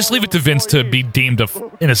 Yeah, just leave it to Vince to be deemed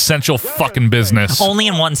an essential fucking business. Only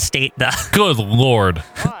in one state, though. Good Lord.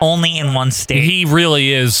 Only in one state. He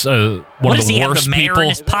really is one of the worst people. What does he have, the mayor in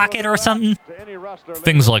his pocket or something?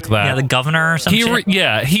 Things like that. Yeah, the governor or something.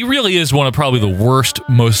 He really is one of probably the worst,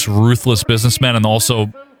 most ruthless businessmen, and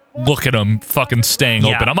also look at him fucking staying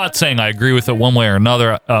open. I'm not saying I agree with it one way or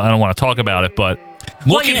another. I don't want to talk about it, but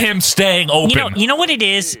look at him staying open. You know what it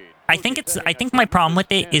is? I think my problem with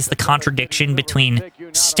it is the contradiction between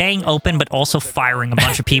staying open but also firing a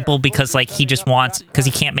bunch of people because he just wants because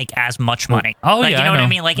he can't make as much money. Oh, you know what I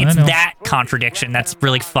mean? It's that contradiction that's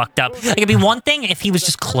really fucked up. It'd be one thing if he was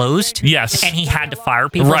just closed, yes, and he had to fire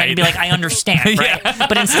people, right? And he'd be like, I understand, right?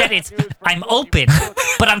 But instead, it's I'm open,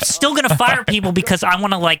 but I'm still gonna fire people because I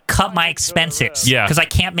want to cut my expenses, because I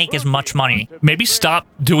can't make as much money. Maybe stop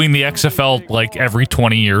doing the XFL every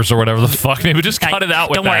 20 years or whatever the fuck. Maybe just cut it out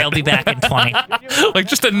with that. Don't worry, I'll be back in 20.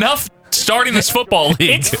 Just enough starting this football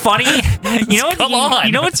league. It's funny. You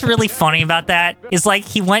know what's really funny about that is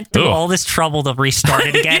he went through all this trouble to restart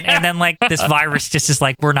it again, and then this virus just is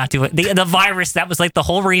we're not doing the virus. That was the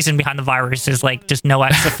whole reason behind the virus is just no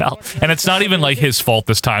XFL, and it's not even his fault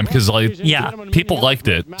this time because people liked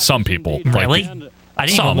it. Some people really. I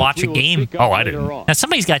didn't even watch a game. Oh, I didn't. Now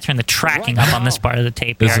somebody's got to turn the tracking up on this part of the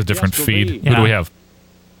tape. This is a different feed. Who do we have?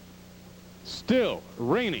 Still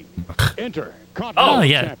reigning Intercontinental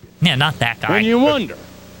champion. Yeah, not that guy. When you wonder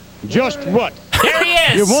just what. There he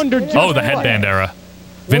is! You wonder just the headband era.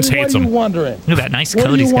 Vince hates him. Look at that nice coat he's got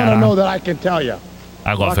on. What do you want to know that I can tell you?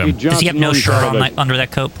 I love him. Does he have no shirt on under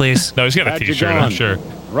that coat, please? No, he's got a T-shirt, I'm sure.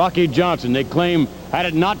 Rocky Johnson, they claim, had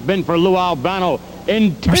it not been for Lou Albano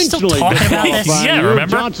intentionally talking about this? Yeah,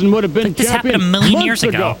 remember? Johnson would have been this champion happened a million years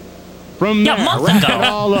ago. From there, month wrap ago. it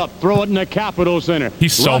all up, throw it in the Capitol Center.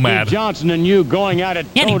 He's so Rocky mad. Johnson and you going at it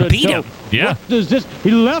and he beat him. Yeah. What does this?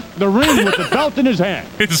 He left the ring with the belt in his hand.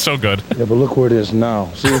 It's so good. Yeah, but look where it is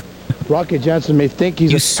now. See, Rocky Johnson may think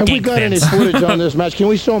he's. Have we got any footage on this match? Can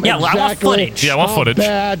we show him exactly I want footage. Yeah, I want footage. How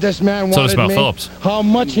bad this man So wanted does Mel me? Phillips. How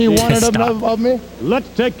much he wanted of me? Let's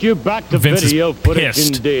take you back to Vince video is footage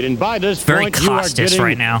pissed. indeed. And by this Very point, you are Costas getting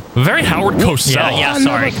right now. Very Howard Cosell. Yeah, I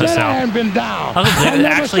sorry, never said I Cosell. hadn't been down. Oh, there's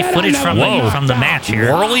actually footage from the match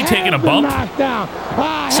here. Worley taking a bump?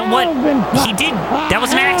 So what? He did. That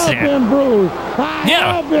was an accident.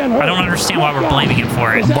 Yeah. I don't understand why we're blaming him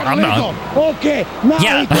for it. I'm not. Okay.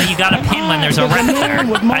 Yeah, well, you got a pin when there's a ref there.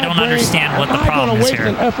 I don't understand what the problem is here.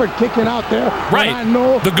 An effort kicking out there. Right.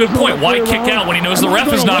 The good point. Why kick out when he knows the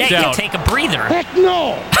ref is knocked out? Take a breather. Heck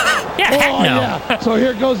no. Yeah, heck no. Yeah. So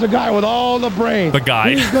here goes the guy with all the brains. The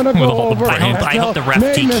guy He's gonna with go all the over brains. and I hope the ref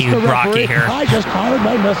tell, "Hey, DQ'd Mr. Rocky Referee, here." I just counted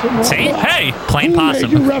by missing. See? Hey, plain Who possum.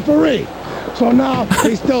 made you referee? So now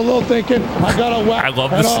he's still a little thinking, I got to whack. I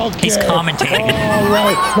love this. Okay. He's commentating. All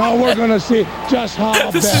right. Now we're going to see just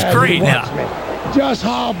how This is bad great. he wants me. Just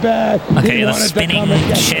how bad Okay, he the wanted to spinning come and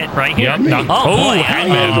get shit me. right here. Yep. Me. No. Oh, boy,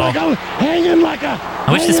 Hangman. Hanging like a.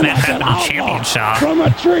 I wish this hanging match like an happened on outlaw Champion Shop. From a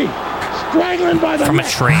tree. Strangling by the From a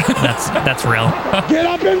neck. tree. That's real. Get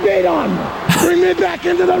up and beat on me. Bring me back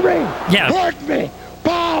into the ring. Yeah. Hurt me.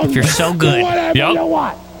 Pound If you're me. so Do good. whatever Yep. you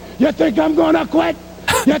want. You think I'm going to quit?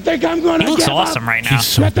 You think I'm going to He looks give awesome up? right now. He's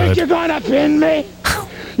so You think good. you're going to pin me?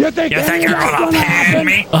 You think You think you're anything's gonna pin happen?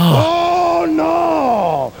 me? Oh,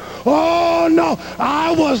 no. Oh, no.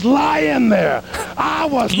 I was lying there. I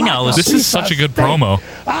was He like knows. This is piece such of a good steak. promo.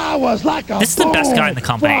 I was like a This is the best guy in the bone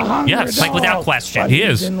company. for a hungry Yes. Like, without dog. question. But He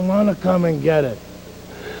is. didn't want to come and get it.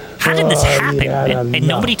 How did this Oh, he happen? had And enough.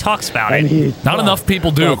 nobody talks about And it. he Not thought enough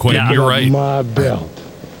people do, of Quinn. picking You're up right. My belt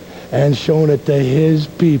and showing it to his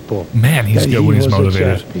people. Man, he's that good he when he's was a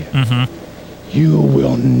motivated. champion. You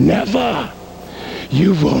will never.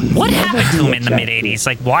 You will What never happened to be him a in the champion. mid-'80s?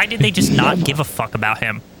 Like, why did they just not give a fuck about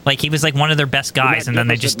him? Like, he was like one of their best guys, and then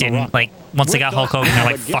they just didn't. Like, once they got Hulk Hogan, they're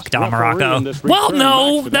like, fuck Don Morocco. Well,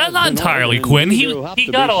 no, that's not entirely, Quinn. He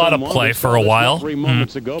got a lot of play for a while.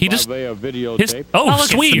 He just his Oh, look,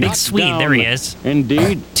 Swede. it's the big Swede. There he is.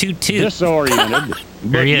 Indeed. 2-2. Disoriented.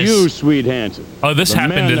 There But he is. you, Swede Hansen. Oh, this the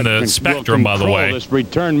happened man in that the will Spectrum, by the control way. this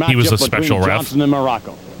return He was matchup a special between ref. Johnson and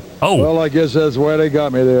Morocco. Oh, Well, I guess that's why they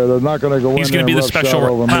got me there. They're not going to go He's in gonna there be and the special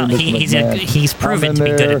roughshod over Well, me, he's Mr. McMahon. he's proven I'm to be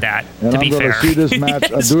in good there, at that, and to I'm be gonna fair. see this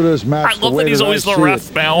match, Yes. do this match I the love way that he's that always I the see ref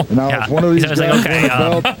it. now. Now, Yeah. if one of these I was like, guys okay, win the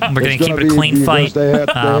belt, we're gonna it's keep be a clean because fight. They had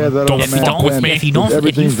that Don't other fuck match with planned. me. If you don't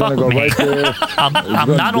Everything's fuck gonna with go me, right there. I'm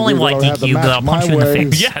not only You're like gonna have the you, but I'll match punch you in the my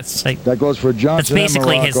way. face. Yes. Like, That goes for Johnson That's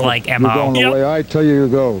basically and his, Morocco. like, You're MO. going the Yep. way I tell you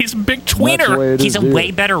to go. he's a big And that's the way tweener. it he's is a here.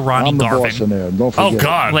 way better Ronnie I'm the Garvin. boss in there. Don't Oh forget.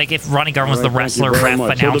 God. Like if Ronnie Garvin was the All right, thank you wrestler, very ref,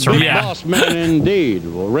 much. So announcer, the big Yeah. boss man indeed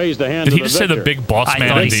will raise the hand Did of he the just say the victor. big boss I man?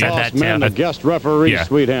 thought he indeed? said Boss that, man, too. the guest referee, Yeah.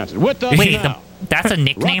 Swede Hansen. With us Wait, now, that's a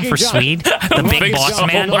nickname Rocky for Johnson. Swede? The big think boss so.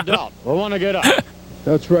 man? No doubt. We'll want to get up.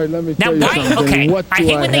 That's right. Let me Now, tell you why- something. okay, What I do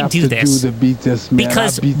hate when they have do to this. to beat this man?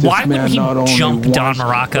 Because I beat this why man wouldn't he not only jump once, Don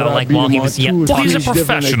Morocco, but I like, beat while him he on was yet two Well, he's a different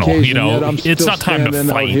professional, occasions, you know, yet I'm it's still not time to standing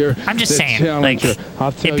out fight. here, I'm just the saying, like, challenger. I'll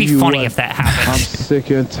it'd tell be you funny what, if that happened. I'm sick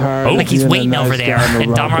and tired. Oh. of Like he's being a waiting over nice there, guy, and Don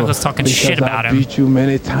Morocco, Morocco's talking shit because about I him. beat you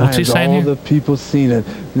many times. he saying All here? the people seen it.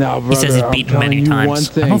 Now, brother, says he's I'm beaten many telling you times. one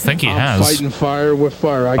thing. I don't think he I'm has. fighting fire with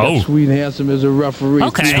fire. I got Oh. Swede Handsome as a referee.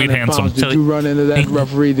 Okay. 300 Swede Handsome. pounds. Did So you run into that he-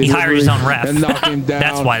 referee? he hired his delivery own ref. and knock him down?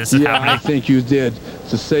 That's why this is yeah, happening. I think you did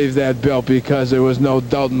to save that belt because there was no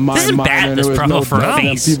doubt in my This is mind bad, and this there was promo no for a doubt in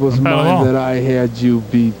face. people's Not at all. mind that I had you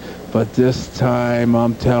beat. But this time,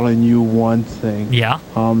 I'm telling you one thing. Yeah.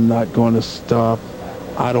 I'm not going to stop.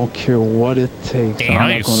 I don't care what it takes. Damn. I'm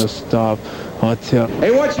Nice. not going to stop until.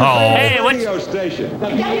 Hey, what's your Oh. favorite Hey, what's- radio station?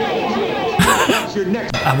 What's your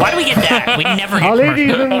next? Why do we get that? We never get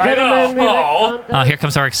Ladies commercial. and gentlemen, Oh, here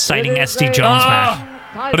comes our exciting SD Jones match.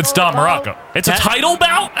 But it's Don Morocco. It's a That- title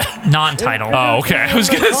bout? Non-title. Oh, okay. I was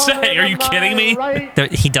going to say, are you kidding me?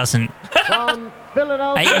 He doesn't.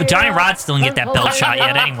 Johnny Rod still didn't get that belt shot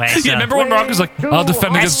yet anyway. So. Yeah, remember when Morocco's like, I'll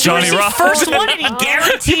defend As against soon as Johnny he Rock? first won it, he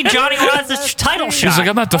guaranteed Johnny Rod's the title shot. He's like,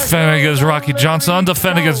 I'm not defending against Rocky Johnson. I'm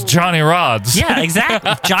defending against Johnny Rods. Yeah,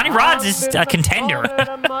 exactly. Johnny Rod's is a contender.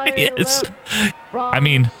 Yes. I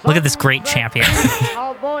mean, Look at this great champion.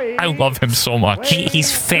 I love him so much.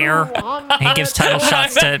 He's fair. And he gives title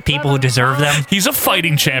shots to people who deserve them. He's a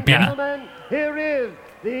fighting champion. Yeah. Here is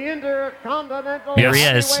the Intercontinental Yes, he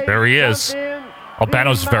is. there he is.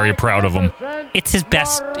 Albano's very proud of him. It's his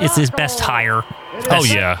best. It's his best hire. Oh,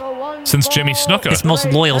 yeah. Since Jimmy Snuka. His most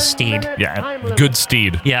loyal steed. Yeah, good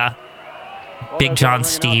steed. Yeah. Big John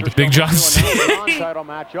Steed. Big John Steed.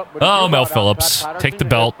 Oh, Mel Phillips. Take the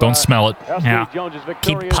belt. Don't smell it. Yeah.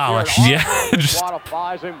 Keep polished. Yeah, just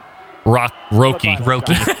Roki.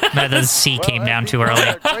 Roki. No, the C came down too early.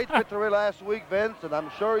 Great victory last week, Vince, and I'm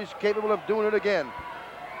sure he's capable of doing it again.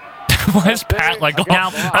 Why is Pat like, oh, Now,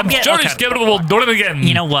 I'm sure he's capable of doing it again.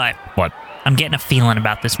 You know what? What? I'm getting a feeling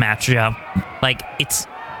about this match, Joe. Like, it's...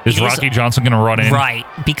 Is it Rocky Johnson going to run in? Right,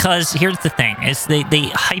 because here's the thing: is they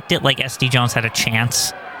hyped it like SD Jones had a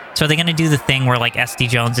chance. So are they going to do the thing where like SD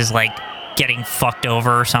Jones is like getting fucked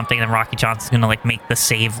over or something, and Rocky Johnson's going to like make the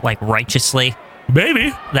save like righteously? Maybe.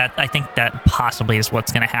 That I think that possibly is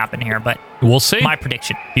what's going to happen here. But We'll see. my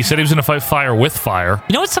prediction. He said he was going to fight fire with fire.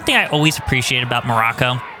 You know what's something I always appreciate about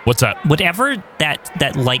Morocco? What's that? Whatever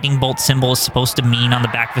that lightning bolt symbol is supposed to mean on the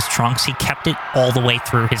back of his trunks, he kept it all the way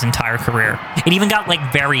through his entire career. It even got like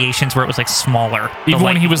variations where it was like smaller. Even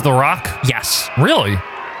when he was The Rock? Yes. Really?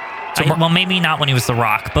 Well, maybe not when he was The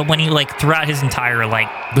Rock, but when he like throughout his entire like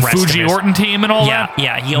the Fuji Orton team and all that.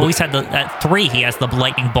 Yeah, he always had at 3. He has the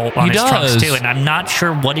lightning bolt on his trunks too, and I'm not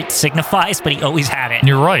sure what it signifies, but he always had it.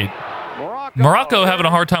 You're right. Morocco having a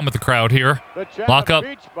hard time with the crowd here. Lock up.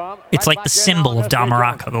 It's like the symbol of Don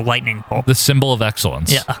Morocco, the lightning bolt. The symbol of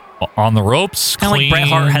excellence. Yeah. On the ropes, kind of like Bret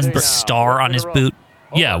Hart has the star on his boot.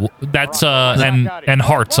 Yeah, that's and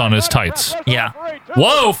hearts on his tights. Yeah.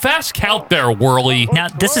 Whoa, fast count there, Whirly. Now,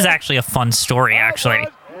 this is actually a fun story, actually.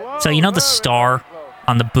 So, you know the star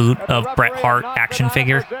on the boot of Bret Hart action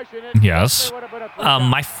figure? Yes.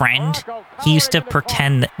 My friend, he used to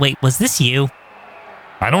pretend that... Wait, was this you?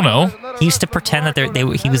 I don't know. He used to pretend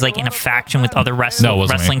that he was like in a faction with other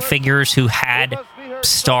wrestling figures who had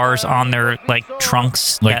stars on their like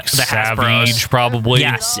trunks, like the Savage, probably.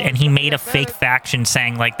 Yes, and he made a fake faction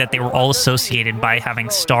saying like that they were all associated by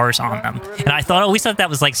having stars on them. And I always thought that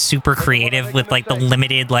was like super creative with like the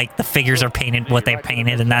limited, like the figures are painted what they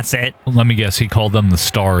painted and that's it. Let me guess, he called them the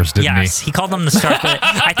stars, didn't he? Yes, he called them the stars. But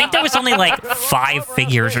I think there was only like 5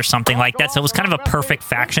 figures or something like that, so it was kind of a perfect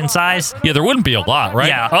faction size. Yeah, there wouldn't be a lot,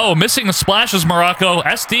 right? Yeah. Oh, missing the splashes, Morocco.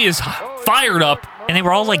 SD is fired up. And they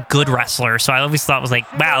were all like good wrestlers, so I always thought was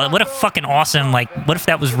like, wow, what a fucking awesome, like, what if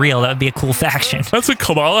that was real? That would be a cool faction. That's a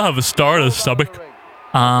Kamala have a star in his stomach.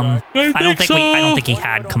 I don't think he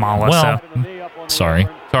had Kamala. Well, so. sorry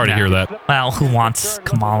to hear that. Well, who wants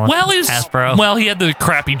Kamala? Hasbro. Well, he had the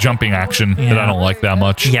crappy jumping action that I don't like that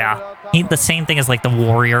much. Yeah, the same thing as like the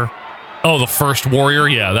Warrior. Oh, the first Warrior?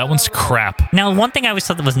 Yeah, that one's crap. Now, one thing I always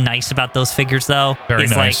thought that was nice about those figures, though, Very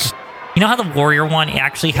is nice. like, you know how the Warrior one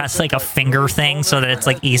actually has like a finger thing so that it's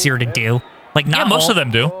like easier to do? Like not most of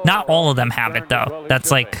them do. Not all of them have it, though.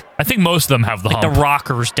 That's like... I think most of them have the hump. The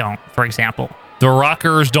Rockers don't, for example. The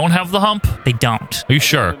Rockers don't have the hump? They don't. Are you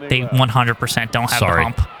sure? They 100% don't have the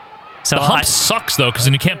hump. So the hump sucks, though, because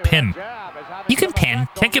then you can't pin. You can pin.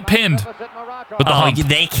 Can't get pinned. But the hump.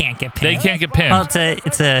 They can't get pinned. They can't get pinned. Well,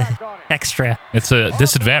 it's a extra. It's a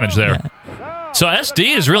disadvantage there. Yeah. So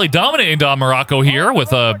SD is really dominating Don Morocco here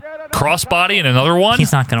with a crossbody and another one.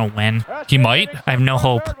 He's not going to win. He might. I have no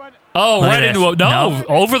hope. Oh, right into a... No,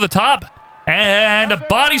 over the top. And a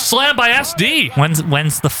body slam by SD.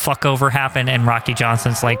 When's the fuck over happen and Rocky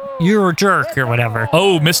Johnson's like, you're a jerk or whatever.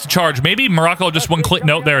 Oh, missed a charge. Maybe Morocco just one click.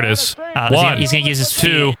 No, there it is. One. He's going to use his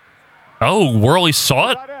 2. feet. Oh, Whirly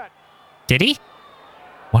saw it? Did he?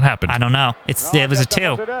 What happened? I don't know. It was a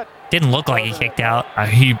 2. Didn't look like he kicked out.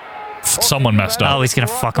 Someone messed up. Oh, he's going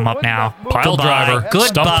to fuck him up now. Pile driver.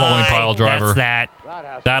 Stump pulling pile driver. That's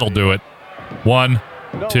that. That'll do it. 1,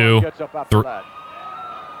 2, 3.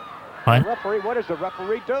 What? What is the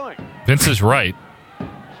referee doing? Vince is right.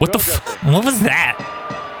 What the What was that?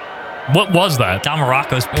 What was that? Don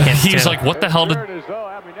Morocco's pissed. He's like, what the hell did...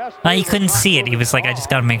 He couldn't see it. He was like, I just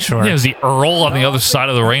got to make sure. Yeah, was the Earl on the other side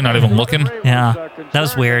of the ring, not even looking? Yeah, that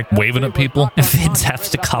was weird. Waving at people. Vince has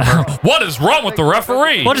to cover. What is wrong with the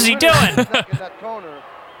referee? What is he doing?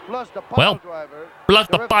 Well, plus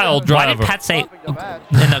the pile driver. Why did Pat say in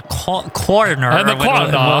the corner? In the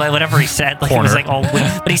corner. Whatever he said. Like, corner. It was like all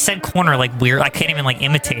weird. But he said corner like weird. I can't even like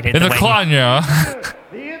imitate it. In the corner.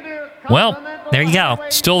 Well, there you go.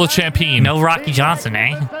 Still the champion. No Rocky Johnson,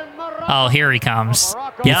 eh? Oh, here he comes.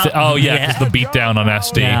 Yeah. Oh, yeah, because the beatdown on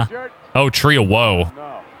SD. Yeah. Oh, Trio, whoa.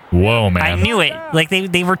 Whoa, man. I knew it. Like,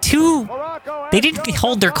 they were too... They didn't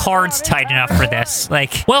hold their cards tight enough for this.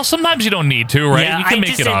 Like, well, sometimes you don't need to, right? Yeah, you can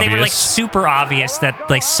make it obvious. They were like super obvious that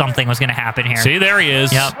like something was going to happen here. See, there he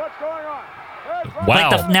is. Yep. Wow.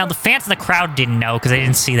 Like now the fans in the crowd didn't know because they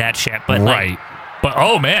didn't see that shit. But right. But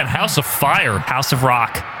oh man, House of Fire, House of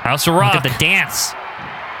Rock, House of Rock. Look at the dance.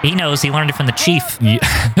 He knows. He learned it from the Chief. Yeah.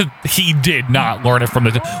 He did not learn it from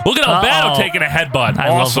the... Look at Albano taking a headbutt. I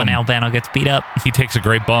love when Albano gets beat up. He takes a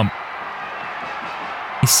great bump.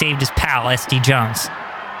 He saved his pal, SD Jones.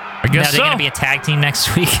 I guess so. Now they're going to be a tag team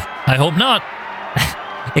next week. I hope not.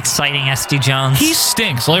 Exciting SD Jones. He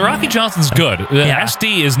stinks. Like, Rocky Johnson's good. Yeah.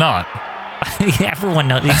 SD is not. Everyone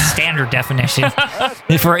knows. It's standard definition.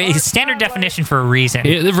 It's standard definition for a reason.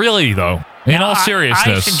 Really, though. In all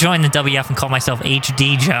seriousness. I should join the WF and call myself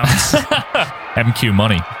HD Jones. MQ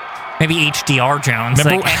Money. Maybe HDR Jones.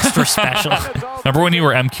 Remember, like extra special. Remember when you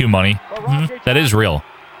were MQ Money? Mm-hmm. That is real.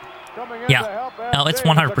 Yeah. No, it's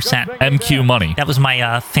 100%. MQ Money. That was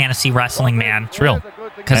my fantasy wrestling man. It's real.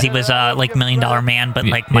 Because he was like $1 Million Man, but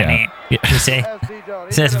like my name. Yeah. You see?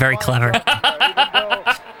 So that's very clever.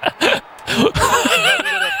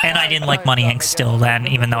 And I didn't like Money Inc. still then,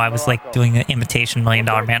 even though I was like doing an imitation $1 Million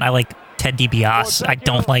Man. I like Ted DiBiase. I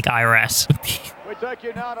don't like IRS.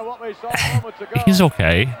 He's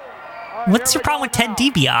okay. What's your problem with Ted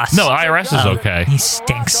DiBiase? No, IRS is okay. He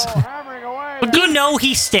stinks. You know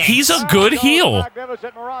he stinks. He's a good heel.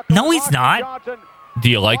 No, he's not. Do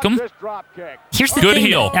you like him? Here's the good thing.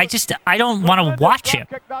 heel. I don't want to watch him.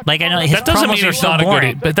 Like I know his that doesn't mean promos are he's so not boring.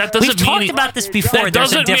 a good. But that doesn't We've mean talked about this before. That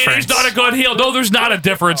There's a doesn't mean difference. he's not a good heel. No, there's not a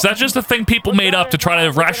difference. That's just a thing people made up to try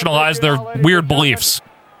to rationalize their weird beliefs.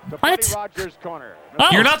 What? Oh.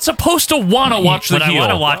 You're not supposed to want to watch the what heel. I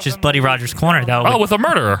want to watch is Buddy Rogers' Corner, though. Oh, with a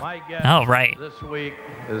murderer. Oh, right. This week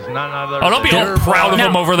is none other Oh, don't be all proud of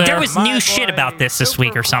him over there. There was new shit about this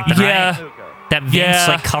week or something, yeah. right? That Vince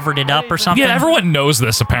like covered it up or something. Yeah, everyone knows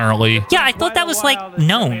this apparently. Yeah, I thought that was like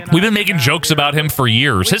known. We've been making jokes about him for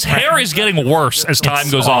years. His hair is getting worse as time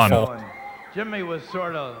goes on. Jimmy was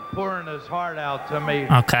sort of pouring his heart out to me.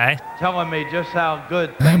 Okay. Telling me just how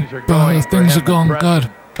good things are going. Things are going good.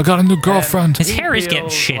 I got a new girlfriend. His hair is getting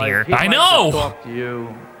shittier. Like I know. Talk to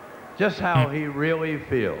you, just how he really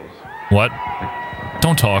feels. What?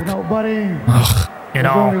 Don't talk. You know, buddy. Ugh. You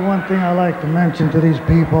There's know, only one thing I like to mention to these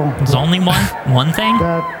people. there's only one thing.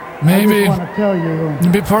 That Maybe. I just want to tell you. To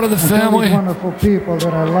be part of the and tell family. these wonderful people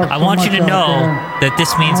that I love I so want you much to out know there. that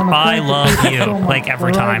this means I love you, like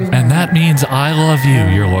every time. And that means I love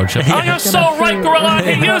you, your lordship. Oh, you're so Gonna right, say- Gorilla.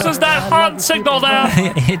 He uses that hand signal there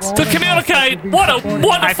It's to communicate. What a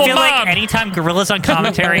wonderful I feel man. like anytime Gorilla's on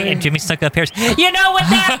commentary and Jimmy Snuka appears, you know what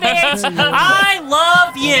that means? I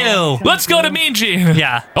love you. Let's go to Mean Gene.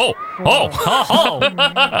 Yeah. Oh.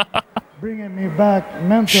 Bringing me back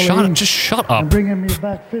mentally. Just shut and up. bringing me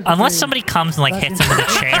back physically. Unless somebody comes and like hits him with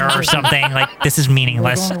a chair or something, like this is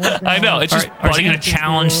meaningless. I know. It's just. Or is he gonna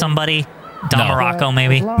challenge somebody? Don No. Morocco,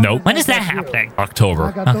 maybe? Nope. When is that happening? October.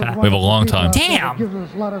 I got those Okay. We have a long wonderful time. people that Damn. gives us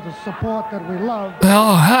a lot of the support that we love.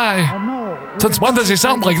 Oh, hi. I know. Since when does he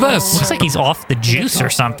sound like this? Looks like he's off the juice or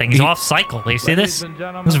something. He's off cycle. Do you see this? It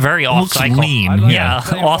was very off Looks cycle. lean. Yeah,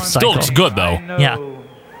 off cycle. Still looks good though. Yeah.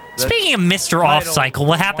 Speaking of Mr. Off Cycle,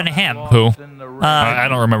 what happened to him? Who? I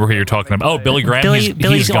don't remember who you're talking about. Oh, Billy Graham. Billy's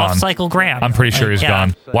he's gone. Off Cycle Graham. I'm pretty sure he's Yeah.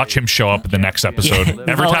 gone. Watch him show up in the next episode.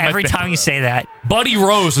 Every time you say that. Buddy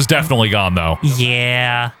Rose is definitely gone though.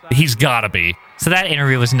 Yeah. He's gotta be. So that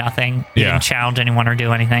interview was nothing. He Yeah. didn't challenge anyone or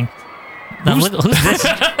do anything. Now, who's this?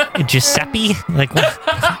 Giuseppe? Like, what?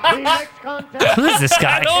 Who is this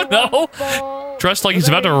guy? I don't know. Dressed like he's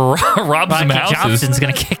about to rob some Rocky houses. Johnson's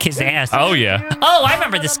gonna kick his ass. Oh yeah. Oh, I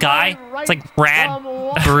remember this guy. It's like Brad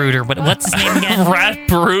Brood or what's his name again? Rat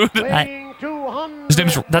Brood. His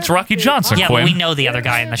name's that's Rocky Johnson. Yeah, but Quinn. we know the other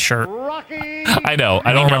guy in the shirt. I know.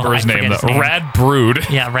 I don't know. remember his I name forget though. his name. Rad Brood.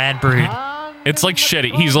 Yeah, Rad Brood. It's like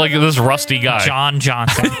shitty. He's like this rusty guy. John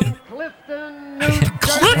Johnson.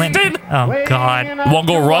 Clifton. Oh God. Won't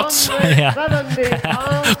go Ruts.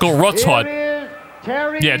 Yeah. Go Ruts Hut.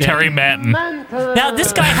 Yeah, Terry Manton. Now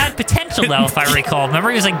this guy had potential though, if I recall. Remember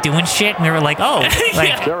he was like doing shit, and we were like, oh,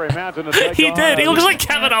 like He did. He looks like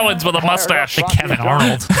Kevin Owens with a mustache. the Kevin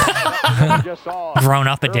Arnold grown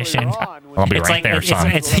up edition. I'll be It's right like there,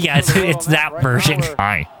 son. it's that version.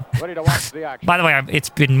 Hi. By the way, it's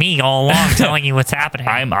been me all along telling you what's happening.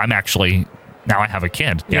 I'm actually now I have a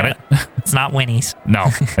kid. Get it? It's not Winnie's. No,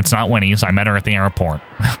 it's not Winnie's. I met her at the airport.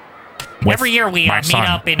 With Every year we my meet son.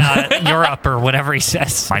 up in Europe or whatever he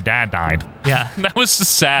says. My dad died. Yeah. That was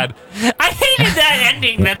just sad. I hated that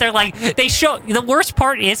ending that they're like, they show, the worst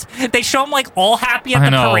part is they show him like all happy at I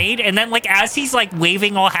the know. parade, and then like as he's like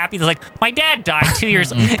waving all happy, they're like, my dad died 2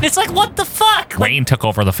 years. And it's like, what the fuck? Like, Wayne took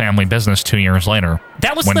over the family business 2 years later.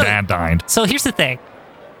 that was when the, Dad died. So here's the thing.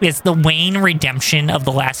 It's the Wayne redemption of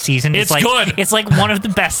the last season. It's like, good. It's like one of the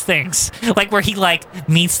best things. Like where he like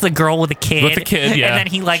meets the girl with a kid. With the kid, yeah. And then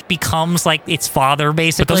he like becomes like its father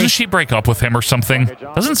basically. But doesn't she break up with him or something?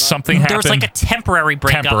 Doesn't something happen? There's like a temporary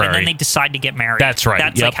breakup, and Temporary. then they decide to get married. That's right,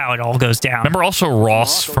 That's yep. like how it all goes down. Remember also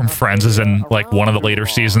Ross from Friends is in like one of the later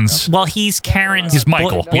seasons. Well, he's Karen's He's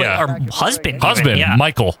Michael, yeah. or husband. Husband, even, yeah.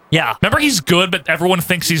 Michael. Yeah. Remember he's good, but everyone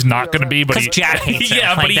thinks he's not going to be. But Because Jack hates him.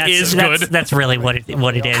 yeah, Like, but he is that's, good. That's really what it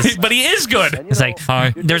is. But he is good. It's like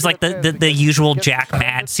Hi. there's like the usual Jack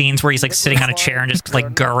mad scenes where he's like sitting on a chair and just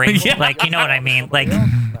like gurring. Yeah. Like, you know what I mean? Like,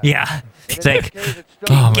 yeah. It's like,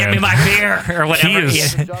 Oh, give man. me my beer or whatever. He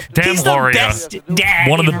is Yeah. Dan He's Lauria. the best dad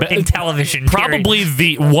One of the in television. period. Probably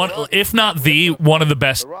the one, if not the one of the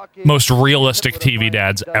best, most realistic TV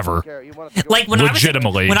dads ever. Like when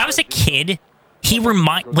Legitimately. when I was a kid, he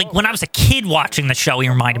when I was a kid watching the show, he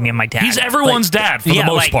reminded me of my dad. He's everyone's dad for the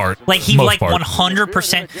most part. Like he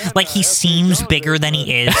 100%. Like he seems bigger than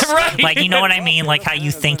he is. Right. Like you know what I mean? Like how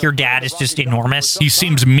you think your dad is just enormous. He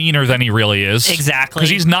seems meaner than he really is. Exactly. Because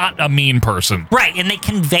he's not a mean person. Right, and they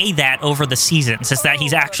convey that over the seasons, is that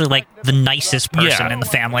he's actually like the nicest person in the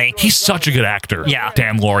family. He's such a good actor. Yeah.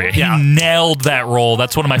 Dan Lauria. He nailed that role.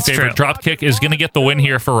 That's one of my favorite. Dropkick is going to get the win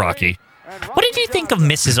here for Rocky. What did you think of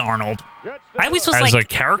Mrs. Arnold? I always was as a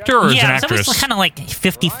character or as an actress? Yeah, it was kind of like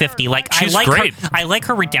 50-50. Like She's great. I like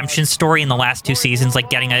her redemption story in the last 2 seasons, like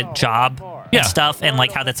getting a job and stuff, and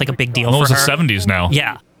like how that's like a big deal for her. It was the 70s now.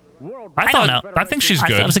 Yeah. I don't know. I think she's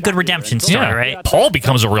good. It was a good redemption story, right? Paul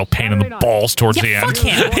becomes a real pain in the balls towards the end. Fuck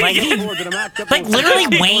him. Like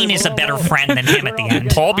literally, Wayne is a better friend than him at the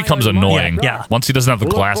end. Paul becomes annoying. Yeah. Once he doesn't have the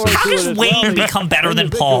glasses. How does Wayne become better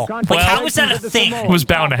than Paul? Like, how is that a thing? It was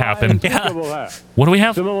bound to happen. Yeah. What do we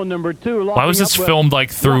have? Why was this filmed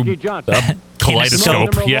like through a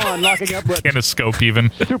kaleidoscope? Kinescope even.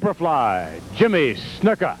 Superfly, Jimmy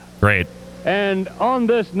Snuka. Great. And on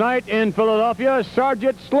this night in Philadelphia,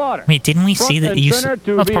 Sergeant Slaughter. Wait, didn't we see that?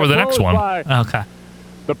 That's probably the next one. Okay.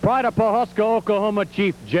 The pride of Pawhuska, Oklahoma,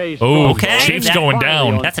 Chief Jay. Oh, Chief's going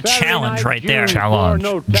down. That's a challenge right there. Challenge.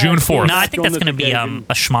 June 4th. No, I think that's going to be a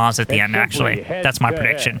schmoz at the end, actually. That's my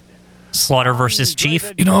prediction. Slaughter versus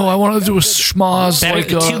Chief. You know, I want to do a schmoz.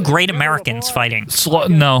 Two great Americans fighting.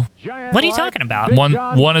 No. What are you talking about?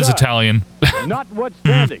 One is Italian. I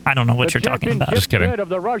don't know what you're talking about. Just kidding.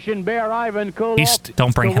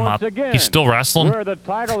 Don't bring him up. He's still wrestling?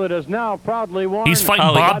 He's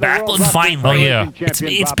fighting Bob Backlund? Finally. Oh, yeah.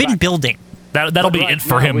 It's been building. That'll be it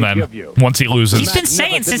for him then, once he loses. He's been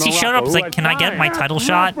saying since he showed up, he's like, can I get my title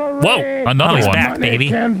shot? Whoa, another he's one. Back,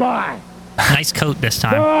 baby. Nice coat this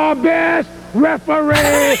time. The best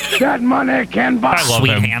referee that money can buy. I love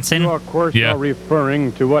Sweet him. Hansen. You, of course, are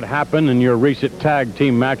referring to what happened in your recent tag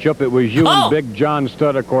team matchup. It was you and Big John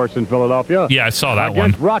Studd, of course, in Philadelphia. Yeah, I saw that one.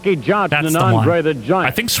 Against Rocky Johnson That's and the Andre the Giant.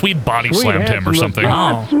 I think Sweet body slammed him or something.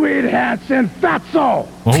 Sweet Hansen, Fatso.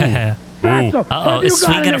 Uh-oh, is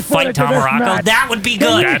Sweet going to fight Tom Morocco? That would be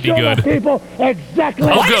good. That'd be good. People exactly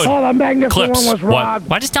good. all the magnificent Clips. one was robbed.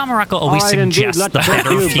 Why does Tom Morocco always suggest the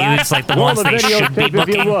better feuds, like the ones they should be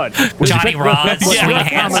booking? Johnny Rods, Sweet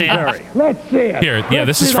Hansen. Let's see it. Here,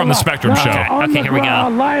 this is from the Spectrum show. Okay, here we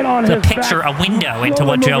go. It's a picture, a window into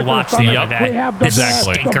what Joe watched the other day.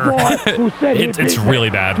 Exactly. Stinker. It's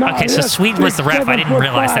really bad. Okay, so Sweet was the ref. I didn't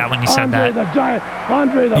realize that when you said that.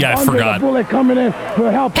 Yeah, I forgot.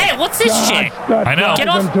 Hey, what's this shit? I know. Get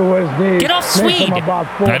off Swede.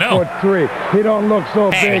 I know. He don't look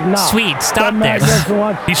so big now. Swede, stop this.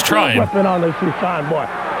 He's trying.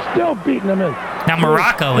 Still beating him in. Now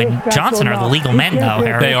Morocco and Johnson are the legal men, though,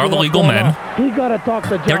 Harry. They are the legal men.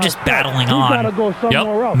 They're just battling on.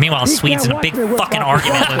 Yep. Meanwhile, Swede's in a big fucking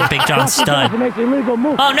argument with Big John Studd. Oh, no.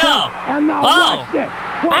 Oh,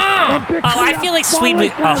 I feel like Swede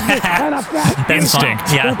was...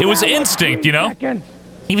 Instinct. Yeah. It was instinct, you know?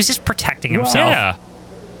 He was just protecting himself. Yeah.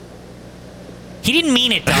 He didn't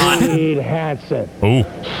mean it, Don. Sweet Hansen. Ooh.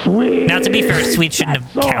 Sweet. Now, to be fair, Swede shouldn't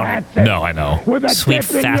have counted. No, I know. Sweet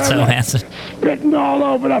Fatso Hansen. Spitting all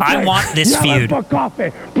over the place. I want this feud. For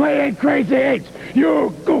coffee. Playing Crazy Eights.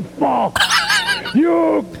 You goofball.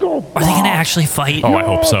 You goofball. Are they going to actually fight? Oh, I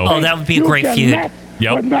hope so. Oh, that would be a great feud.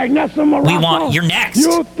 Yep. We want... You're next.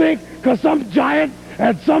 You think because some giant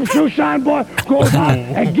and some shoeshine boy goes out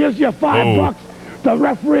and gives you $5 to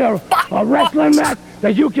referee a wrestling match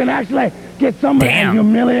that you can actually get somebody and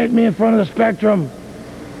humiliate me in front of the Spectrum?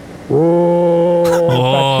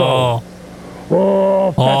 Oh,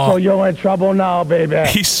 Fatso, you're in trouble now, baby.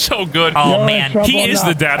 He's so good. Oh, man. He is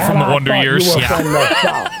the dad from the Wonder Years.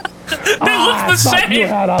 Yeah. They look the same.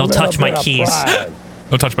 Don't touch my keys.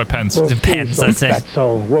 Don't touch my pens. The pens, that's it.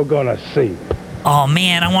 So we're going to see. Oh,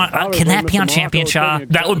 man, I want... can that be on Championship?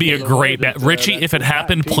 That would be a great bet. Richie, if it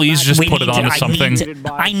happened, please just put it on to something.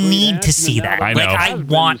 I need to see that. I know. Like, I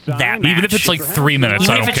want that match. Even if it's like 3 minutes,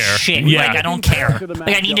 Even I don't if it's care. Shit. Yeah. Like, I don't care.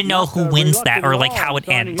 Like, I need to know who wins that or, like, how it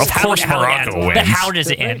ends. Of course Morocco wins. But how does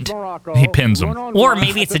it end? He pins him. Or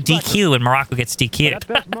maybe it's a DQ and Morocco gets DQ'd.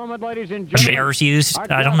 Chairs used.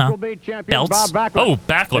 I don't know. Belts. Oh,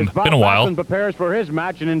 Backlund. Been a while. Backlund prepares for his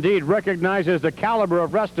match and indeed recognizes the caliber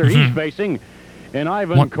of wrestler he's facing. And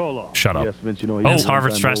Ivan Koloff. Shut up. Yes, Vince, you know, His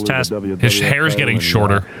Harvard stress test. His hair's getting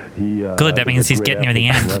shorter. Good, that means he's getting near the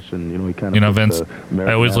end. You know, Vince,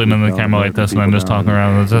 I always lean in the camera like this, and I'm just talking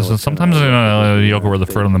around. Sometimes, you know, yoga with the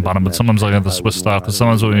fruit on the bottom, but sometimes I get the Swiss style, because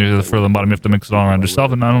sometimes when you do the fruit on the bottom, you have to mix it all around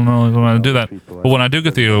yourself, and I don't know when I do that. But when I do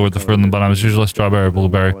get the yoga with the fruit on the bottom, it's usually strawberry,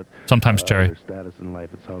 blueberry. Sometimes cherry.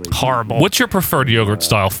 Horrible. What's your preferred yogurt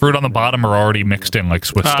style? Fruit on the bottom or already mixed in like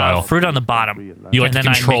Swiss style? Fruit on the bottom. You like to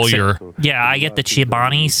control your... Yeah, I get the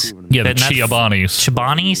Chiabanis. Yeah, the Chiabanis.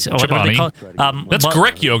 Chiabanis? Or what do they call it? That's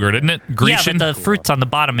Greek yogurt, isn't it? Grecian? Yeah, but the fruit's on the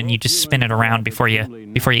bottom and you just spin it around before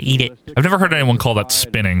you eat it. I've never heard anyone call that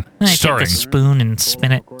spinning. Stirring. Take a spoon and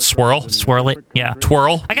spin it. Swirl it. Yeah.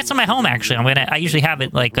 Twirl. I got some at home actually. I usually have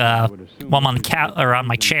it like while I'm on the couch or on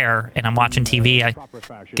my chair and I'm watching TV. I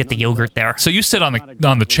get the yogurt there. So you sit on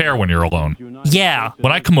the chair when you're alone. Yeah.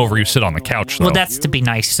 When I come over, you sit on the couch. Though. Well, that's to be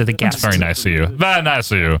nice to the guests. That's very nice of you. Very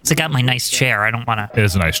nice of you. So I got my nice chair. I don't want to. It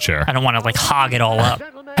is a nice chair. I don't want to like hog it all up.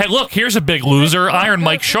 Hey, look, here's a big loser, Iron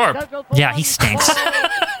Mike Sharp. Yeah, he stinks.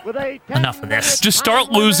 Enough of this. Just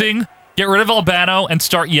start losing. Get rid of Albano and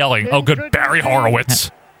start yelling. Oh, good, Barry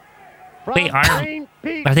Horowitz. Wait,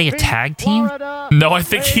 are they a tag team? No, I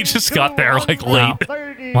think he just got there like late.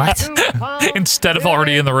 What? Instead of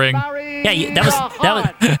already in the ring. Yeah, that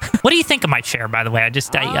was. What do you think of my chair, by the way? It's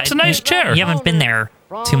a nice chair. You haven't been there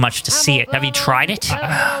too much to see it. Have you tried it?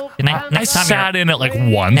 I sat in it like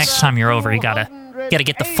once. Next time you're over, you gotta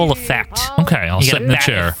get the full effect. Okay, I'll sit in the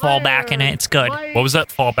chair. Fall back in it. It's good. What was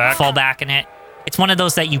that? Fall back? Fall back in it. It's one of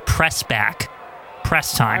those that you press back.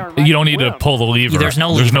 Press time. You don't need to pull the lever. There's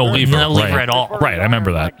no lever. No lever right. at all. Right, I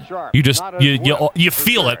remember that. You just you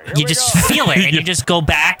feel it. You just feel it, and you just go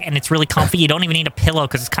back, and it's really comfy. You don't even need a pillow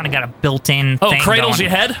because it's kind of got a built-in. Oh, thing cradles going.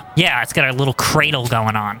 your head? Yeah, it's got a little cradle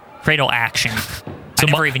going on. Cradle action. I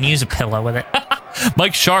never even use a pillow with it.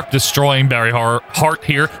 Mike Sharp destroying Barry Hart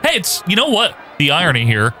here. Hey, it's you know what? The irony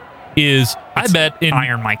here is, I bet in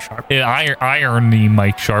Iron Mike Sharp. Irony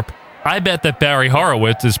Mike Sharp. I bet that Barry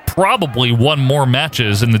Horowitz has probably won more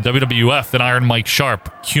matches in the WWF than Iron Mike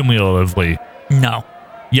Sharp cumulatively. No.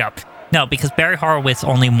 Yep. No, because Barry Horowitz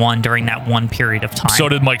only won during that one period of time. So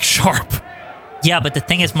did Mike Sharp. Yeah, but the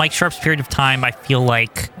thing is, Mike Sharp's period of time, I feel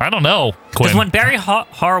like... I don't know, because when Barry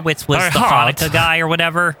Horowitz was the Hanukkah guy or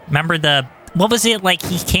whatever, remember what was it, like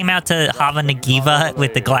he came out to Hava Nagiva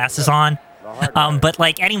with the glasses on? But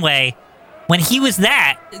like, anyway... When he was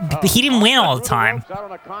that, he didn't win all the time.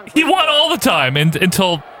 He won all the time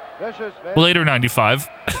until later 95.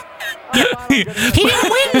 He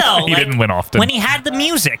didn't win, though. He didn't win often. When he had the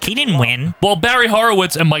music, he didn't win. Well, Barry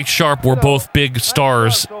Horowitz and Mike Sharp were both big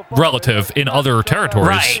stars relative in other territories.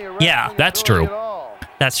 Right, yeah. That's true.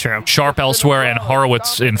 That's true. Sharp elsewhere and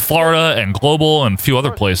Horowitz in Florida and Global and a few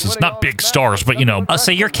other places. Not big stars, but you know. Oh,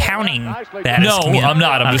 so you're counting that? No, I'm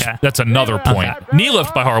not. I'm just. That's another point. Knee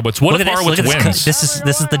lift by Horowitz. What if Horowitz wins? This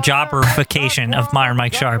is the jobberification of Myron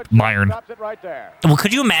Mike Sharp. Myron. Well,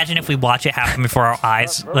 could you imagine if we watch it happen before our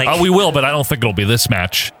eyes? Like, we will, but I don't think it'll be this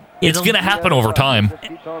match. It's going to happen over time.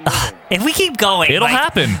 If we keep going, it'll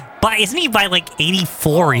happen. But isn't he by like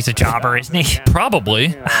 84? He's a jobber, isn't he?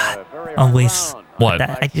 Probably. Always. What?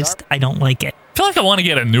 I don't like it. I feel like I want to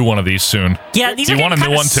get a new one of these soon. Yeah, these are want a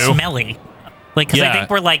new one too? Smelly. Like, because I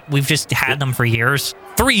think we've just had them for years.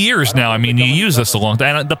 3 years now. I mean, you use this a long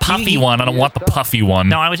time. The puffy one. I don't want the puffy one.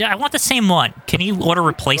 No, I want the same one. Can you order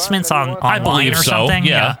replacements online I believe or so, something?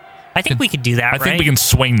 yeah. I think we could do that. I think we can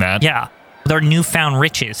swing that. Yeah, with our newfound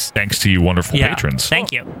riches. Thanks to you, wonderful patrons.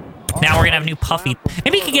 Thank you. Now we're gonna have new puffy.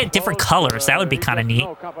 Maybe you could get different colors. That would be kind of neat,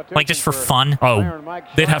 like just for fun. Oh,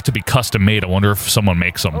 they'd have to be custom made. I wonder if someone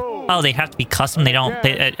makes them. Oh, they have to be custom. They don't.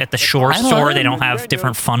 At the Shore store, they don't have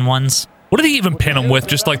different fun ones. What did he even pin him with?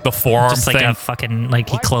 Just like the forearm just like thing? a fucking, like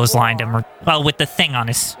he clotheslined him, or with the thing on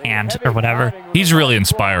his hand or whatever. He's really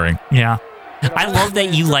inspiring. Yeah, I love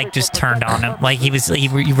that you like just turned on him. Like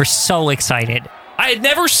you were so excited. I had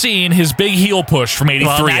never seen his big heel push from '83.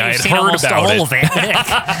 Well, I had heard about all of it.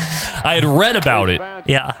 I had read about it.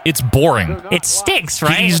 Yeah, it's boring. It stinks,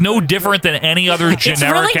 right? He's no different than any other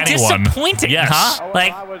generic it's really anyone. Disappointing, yes. huh?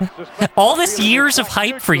 Like all this years of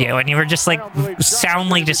hype for you, and you were just like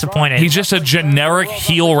soundly disappointed. He's just a generic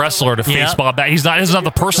heel wrestler to face Bob Backlund. He doesn't have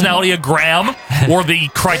the personality of Graham or the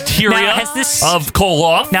criteria of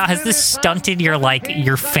Koloff. Now, has this stunted your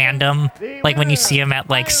fandom? Like when you see him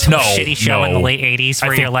at like some shitty show in the late '80s,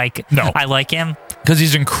 where you're like, I like him because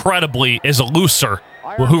he's incredibly is a looser.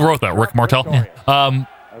 Well, who wrote that? Rick Martel. Yeah.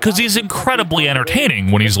 Because he's incredibly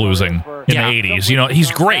entertaining when he's losing in the '80s. You know,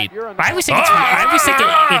 he's great. I always think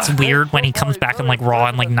it's weird when he comes back in like Raw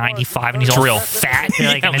in like '95 and he's all fat.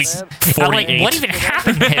 Like, and it's, I'm like, what even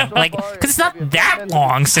happened to him? Like, because it's not that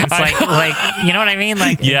long since like you know what I mean?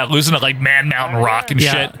 Like, yeah, losing at like Man Mountain Rock and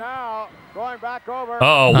shit.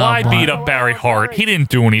 Oh, why beat up Barry Hart? He didn't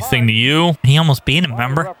do anything to you. He almost beat him,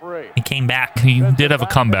 remember? He came back. He did have a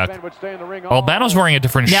comeback. Albano's wearing a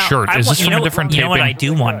different shirt. Is this from a different taping? You know what I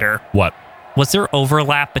do wonder? What? Was there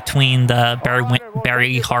overlap between the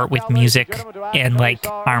Barry Hart with music and like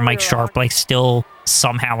Iron Mike Sharpe like still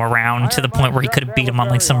somehow around to the point where he could have beat him on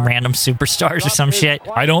like some random superstars or some shit?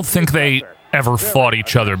 I don't think they ever fought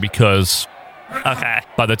each other because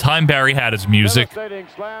by the time Barry had his music, I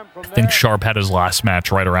think Sharpe had his last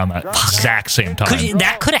match right around that exact same time.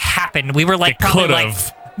 That could have happened. We were like probably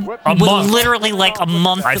literally like a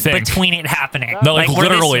month between it happening. No, like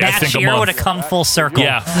literally, this I think a match here month would have come full circle.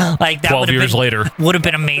 Yeah, like that 12 years later would have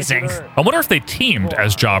been amazing. I wonder if they teamed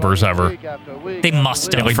as jobbers ever. They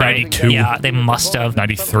must have. Like 92. Yeah, they must have.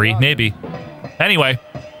 93, maybe. Anyway,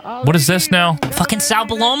 what is this now? Fucking Sal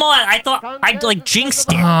Balomo. I thought I'd like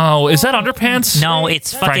jinxed it. Oh, is that Underpants? No,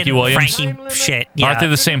 it's fucking Frankie Williams. Frankie shit. Yeah. Aren't they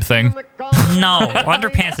the same thing? No,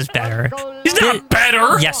 Underpants is better. He's not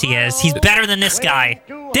better. Yes, he is. He's better than this guy.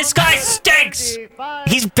 This guy stinks.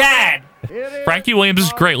 He's bad. Frankie Williams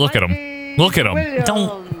is great. Look at him. Look at him.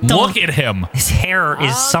 Don't look at him. His hair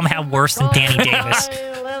is somehow worse than Danny Davis.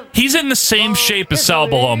 He's in the same shape as Sal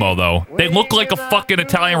Balomo, though. They look like a fucking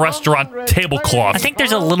Italian restaurant tablecloth. I think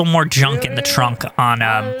there's a little more junk in the trunk on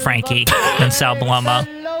Frankie than Sal Balomo.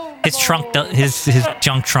 His trunk, his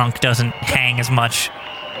junk trunk doesn't hang as much.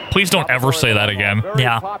 Please don't ever say that again.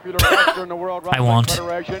 Yeah. I won't.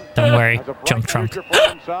 Don't worry. Junk trunk.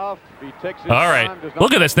 All right.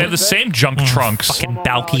 Look at this. They have the same junk trunks. Fucking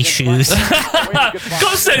Balky shoes.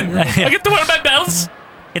 Gosen! I get to wear my belts.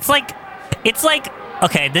 It's like,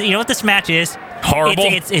 okay, you know what this match is? Horrible.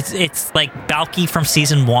 It's like Balky from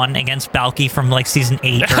season 1 against Balky from like season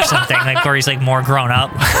 8 or something, like where he's like more grown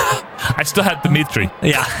up. I still have Dimitri.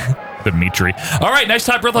 Yeah. Dimitri. All right, nice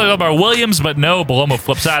top breath by Williams, but no, Balomo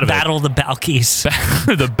flips out of Battle the Balkies.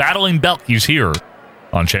 The battling Balkies here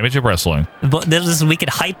on Championship Wrestling. But we could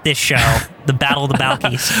hype this show, the Battle of the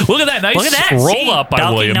Balkies. Look at that nice roll up by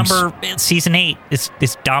Balky Williams. Number season 8 is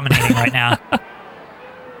dominating right now.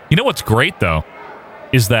 You know what's great though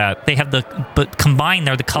is that they have but combined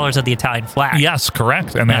they're the colors of the Italian flag. Yes,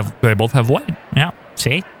 correct, and they both have white. Yeah.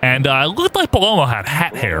 See? And it looked like Balomo had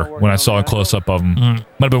hat hair when I saw a close-up of him. Might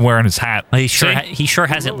have been wearing his hat. He sure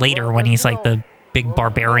has it later when he's like the big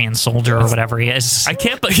barbarian soldier or whatever he is.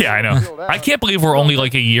 I know. I can't believe we're only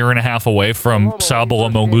like a year and a half away from Sal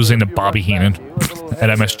Balomo losing to Bobby Heenan at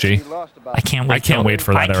MSG. I can't wait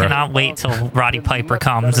for that era. I cannot wait till Roddy Piper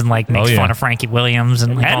comes and like makes fun of Frankie Williams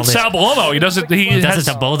and all this. Sal Balomo. He does it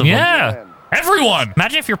to both of them. Yeah. Everyone!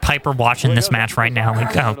 Imagine if you're Piper watching this match right now.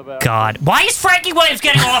 Like, oh, God. Why is Frankie Williams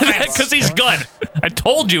getting offense? Because he's good. I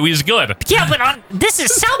told you he's good. Yeah, but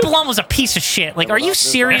Sal Balomo's a piece of shit. Like, are you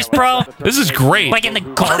serious, bro? This is great. Like in the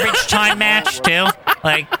garbage time match, too?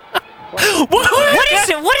 Like, what is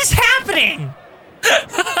it? What is happening?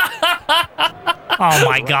 Oh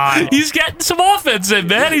my God! He's getting some offense in,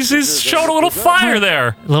 man. He's showing a little fire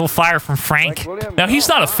there. A little fire from Frank. Now he's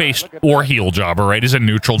not a face or heel jobber, right? He's a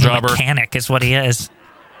neutral jobber. Mechanic is what he is.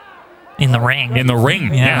 In the ring. In the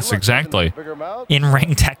ring, yes, exactly.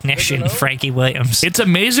 In-ring technician, Frankie Williams. It's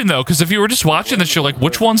amazing, though, because if you were just watching this, you're like,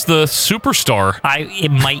 which one's the superstar?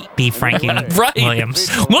 It might be Frankie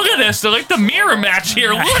Williams. Look at this. They're like the mirror match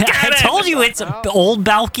here. Look at it. I told you it's old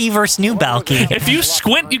Balky versus new Balky. If you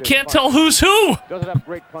squint, you can't tell who's who.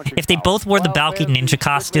 If they both wore the Balky ninja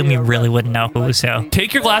costume, you really wouldn't know who was who.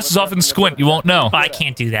 Take your glasses off and squint. You won't know. I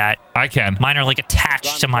can't do that. I can. Mine are like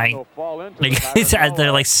attached to my...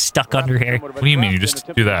 they're like stuck under here. What do you mean? You just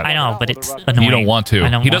do that? I know, but it's annoying. You don't want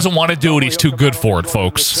to. He doesn't want to do it. He's too good for it,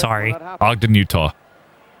 folks. Sorry. Ogden, Utah.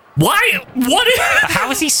 Why? What?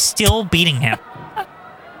 How is he still beating him?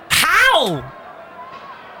 How?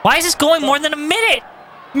 Why is this going more than a minute?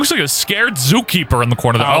 Looks like a scared zookeeper in the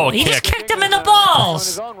corner. He just kicked him in the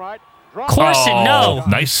balls. Corson, no.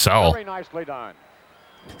 Nice sell.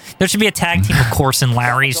 There should be a tag team of Corson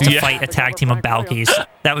Larrys to fight a tag team of Balkies.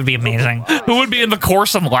 That would be amazing. Who would be in the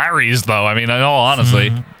Corson Larrys, though? I mean, in all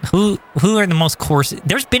honesty. Who are the most Corson?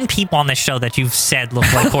 There's been people on this show that you've said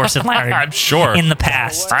look like Corson Larry. I'm sure. In the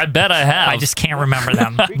past. I bet I have. I just can't remember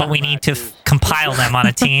them. But we need to compile them on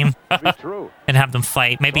a team and have them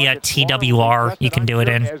fight. Maybe a TWR you can do it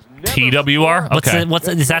in. TWR?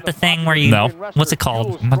 Okay. Is that the thing where you... No. What's it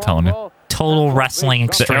called? I'm not telling you. Total Wrestling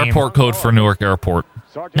Extreme. The airport code for Newark Airport.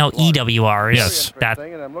 No, EWR is yes. that.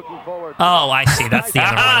 Oh, I see. That's the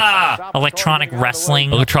other one. Electronic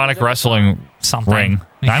Wrestling. Electronic Wrestling something. Ring.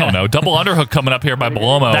 I don't know. Double underhook coming up here by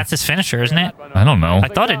Balomo. That's his finisher, isn't it? I don't know. I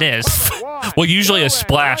thought it is. Well, usually a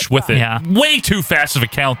splash with it. Yeah. Way too fast of a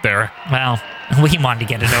count there. Well, we wanted to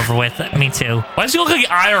get it over with. Me too. Why does he look like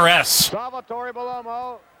IRS?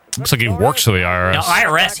 Looks like he works for the IRS. No,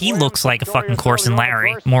 IRS, he looks like a fucking Corson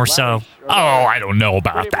Larry, more so. Oh, I don't know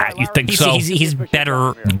about that. You think so? He's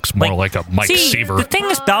better. Looks more like a Mike Seaver. The thing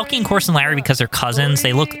is, Balky and Corson Larry, because they're cousins,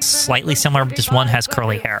 they look slightly similar, but just one has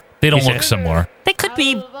curly hair. They don't look similar. They could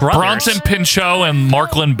be brothers. Bronson Pinchot and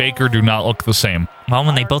Marklin Baker do not look the same. Well,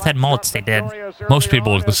 when they both had mullets, they did. Most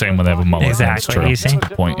people look the same when they have a mullet. Exactly. That's true. You see? That's a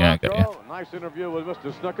good point. Yeah, I got you.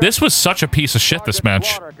 This was such a piece of shit, this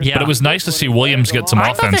match. Yeah. But it was nice to see Williams get some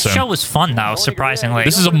I offense thought this in. show was fun, though, surprisingly.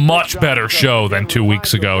 This is a much better show than 2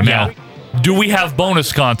 weeks ago. Now, do we have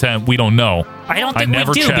bonus content? We don't know. I don't think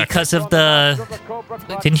we do because of the...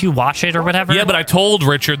 Didn't you watch it or whatever? Yeah, but I told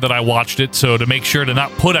Richard that I watched it, so to make sure to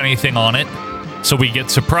not put anything on it, so we get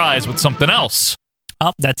surprised with something else.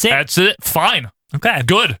 Oh, that's it? That's it. Fine. Okay.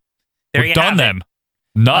 Good. There We're you done have it. then.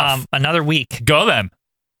 Enough. Another week. Go then.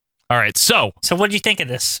 All right, so what did you think of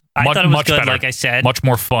this? I thought it was good, better. like I said. Much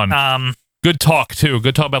more fun. Good talk, too.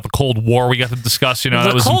 Good talk about the Cold War we got to discuss. You know,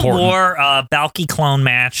 that was Cold important. War, Balky clone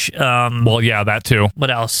match. Well, yeah, that too. What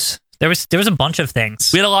else? There was a bunch of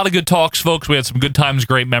things. We had a lot of good talks, folks. We had some good times,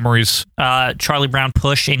 great memories. Charlie Brown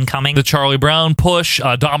push incoming. The Charlie Brown push.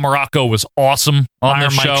 Don Morocco was awesome on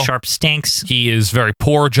this show. Mike Sharp stinks. He is very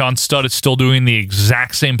poor. John Studd is still doing the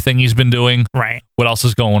exact same thing he's been doing. Right. What else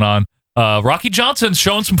is going on? Rocky Johnson's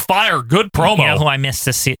showing some fire. Good promo. You know who I missed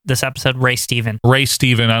this episode? Ray Steven. Ray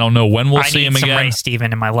Steven. I don't know when we'll see him I need again. some Ray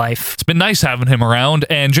Steven in my life. It's been nice having him around.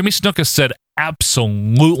 And Jimmy Snuka said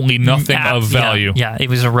absolutely nothing of value. Yeah, it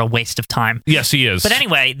was a real waste of time. Yes, he is. But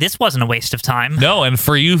anyway, this wasn't a waste of time. No, and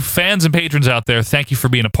for you fans and patrons out there, thank you for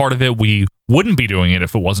being a part of it. We wouldn't be doing it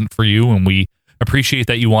if it wasn't for you, and we appreciate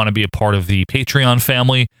that you want to be a part of the Patreon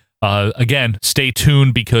family. Again, stay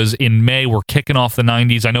tuned because in May we're kicking off the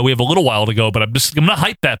 90s. I know we have a little while to go, but I'm gonna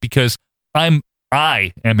hype that because I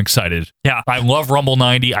am excited. Yeah, I love Rumble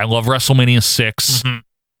 90. I love WrestleMania 6,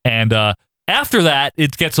 and after that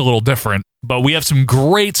it gets a little different. But we have some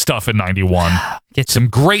great stuff in 91. Some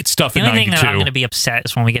great stuff in 92. The only thing that I'm going to be upset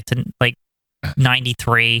is when we get to like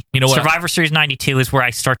 93. You know what? Survivor Series 92 is where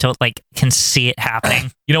I start to can see it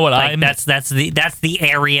happening. You know what? Like, that's the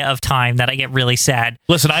area of time that I get really sad.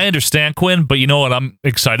 Listen, I understand, Quinn, but you know what I'm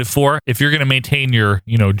excited for? If you're going to maintain your,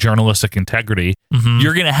 journalistic integrity,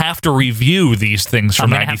 you're going to have to review these things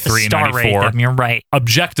from 93 and 94. Them, you're right.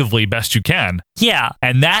 Objectively best you can. Yeah.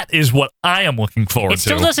 And that is what I am looking forward to. It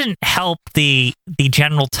still doesn't help the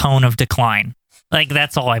general tone of decline. Like,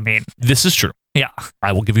 that's all I mean. This is true. Yeah.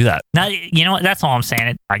 I will give you that. Now, you know what? That's all I'm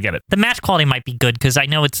saying. I get it. The match quality might be good because I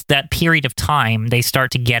know it's that period of time they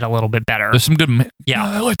start to get a little bit better. There's some good... Yeah.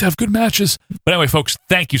 I like to have good matches. But anyway, folks,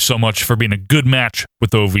 thank you so much for being a good match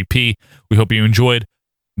with OVP. We hope you enjoyed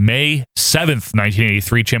May 7th,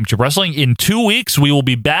 1983 Championship Wrestling. In 2 weeks, we will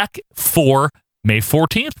be back for May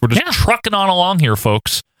 14th. We're just trucking on along here,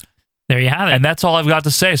 folks. There you have it. And that's all I've got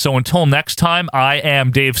to say. So until next time, I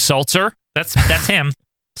am Dave Seltzer. That's him.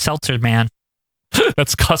 Seltzer man.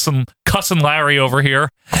 That's Cussin Larry over here.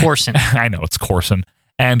 Corson. I know, it's Corson.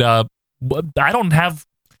 And I don't have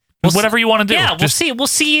whatever you want to do. Yeah, we'll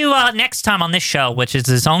see you next time on this show, which is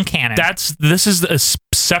his own canon. This is a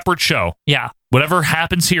separate show. Yeah. Whatever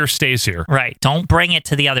happens here stays here. Right. Don't bring it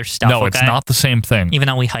to the other stuff. No, it's not the same thing. Even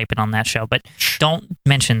though we hype it on that show, but don't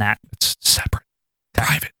mention that. It's separate.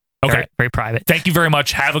 Private. Okay. Very, very private. Thank you very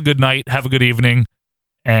much. Have a good night. Have a good evening.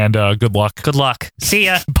 And good luck. Good luck. See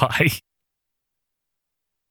ya. Bye.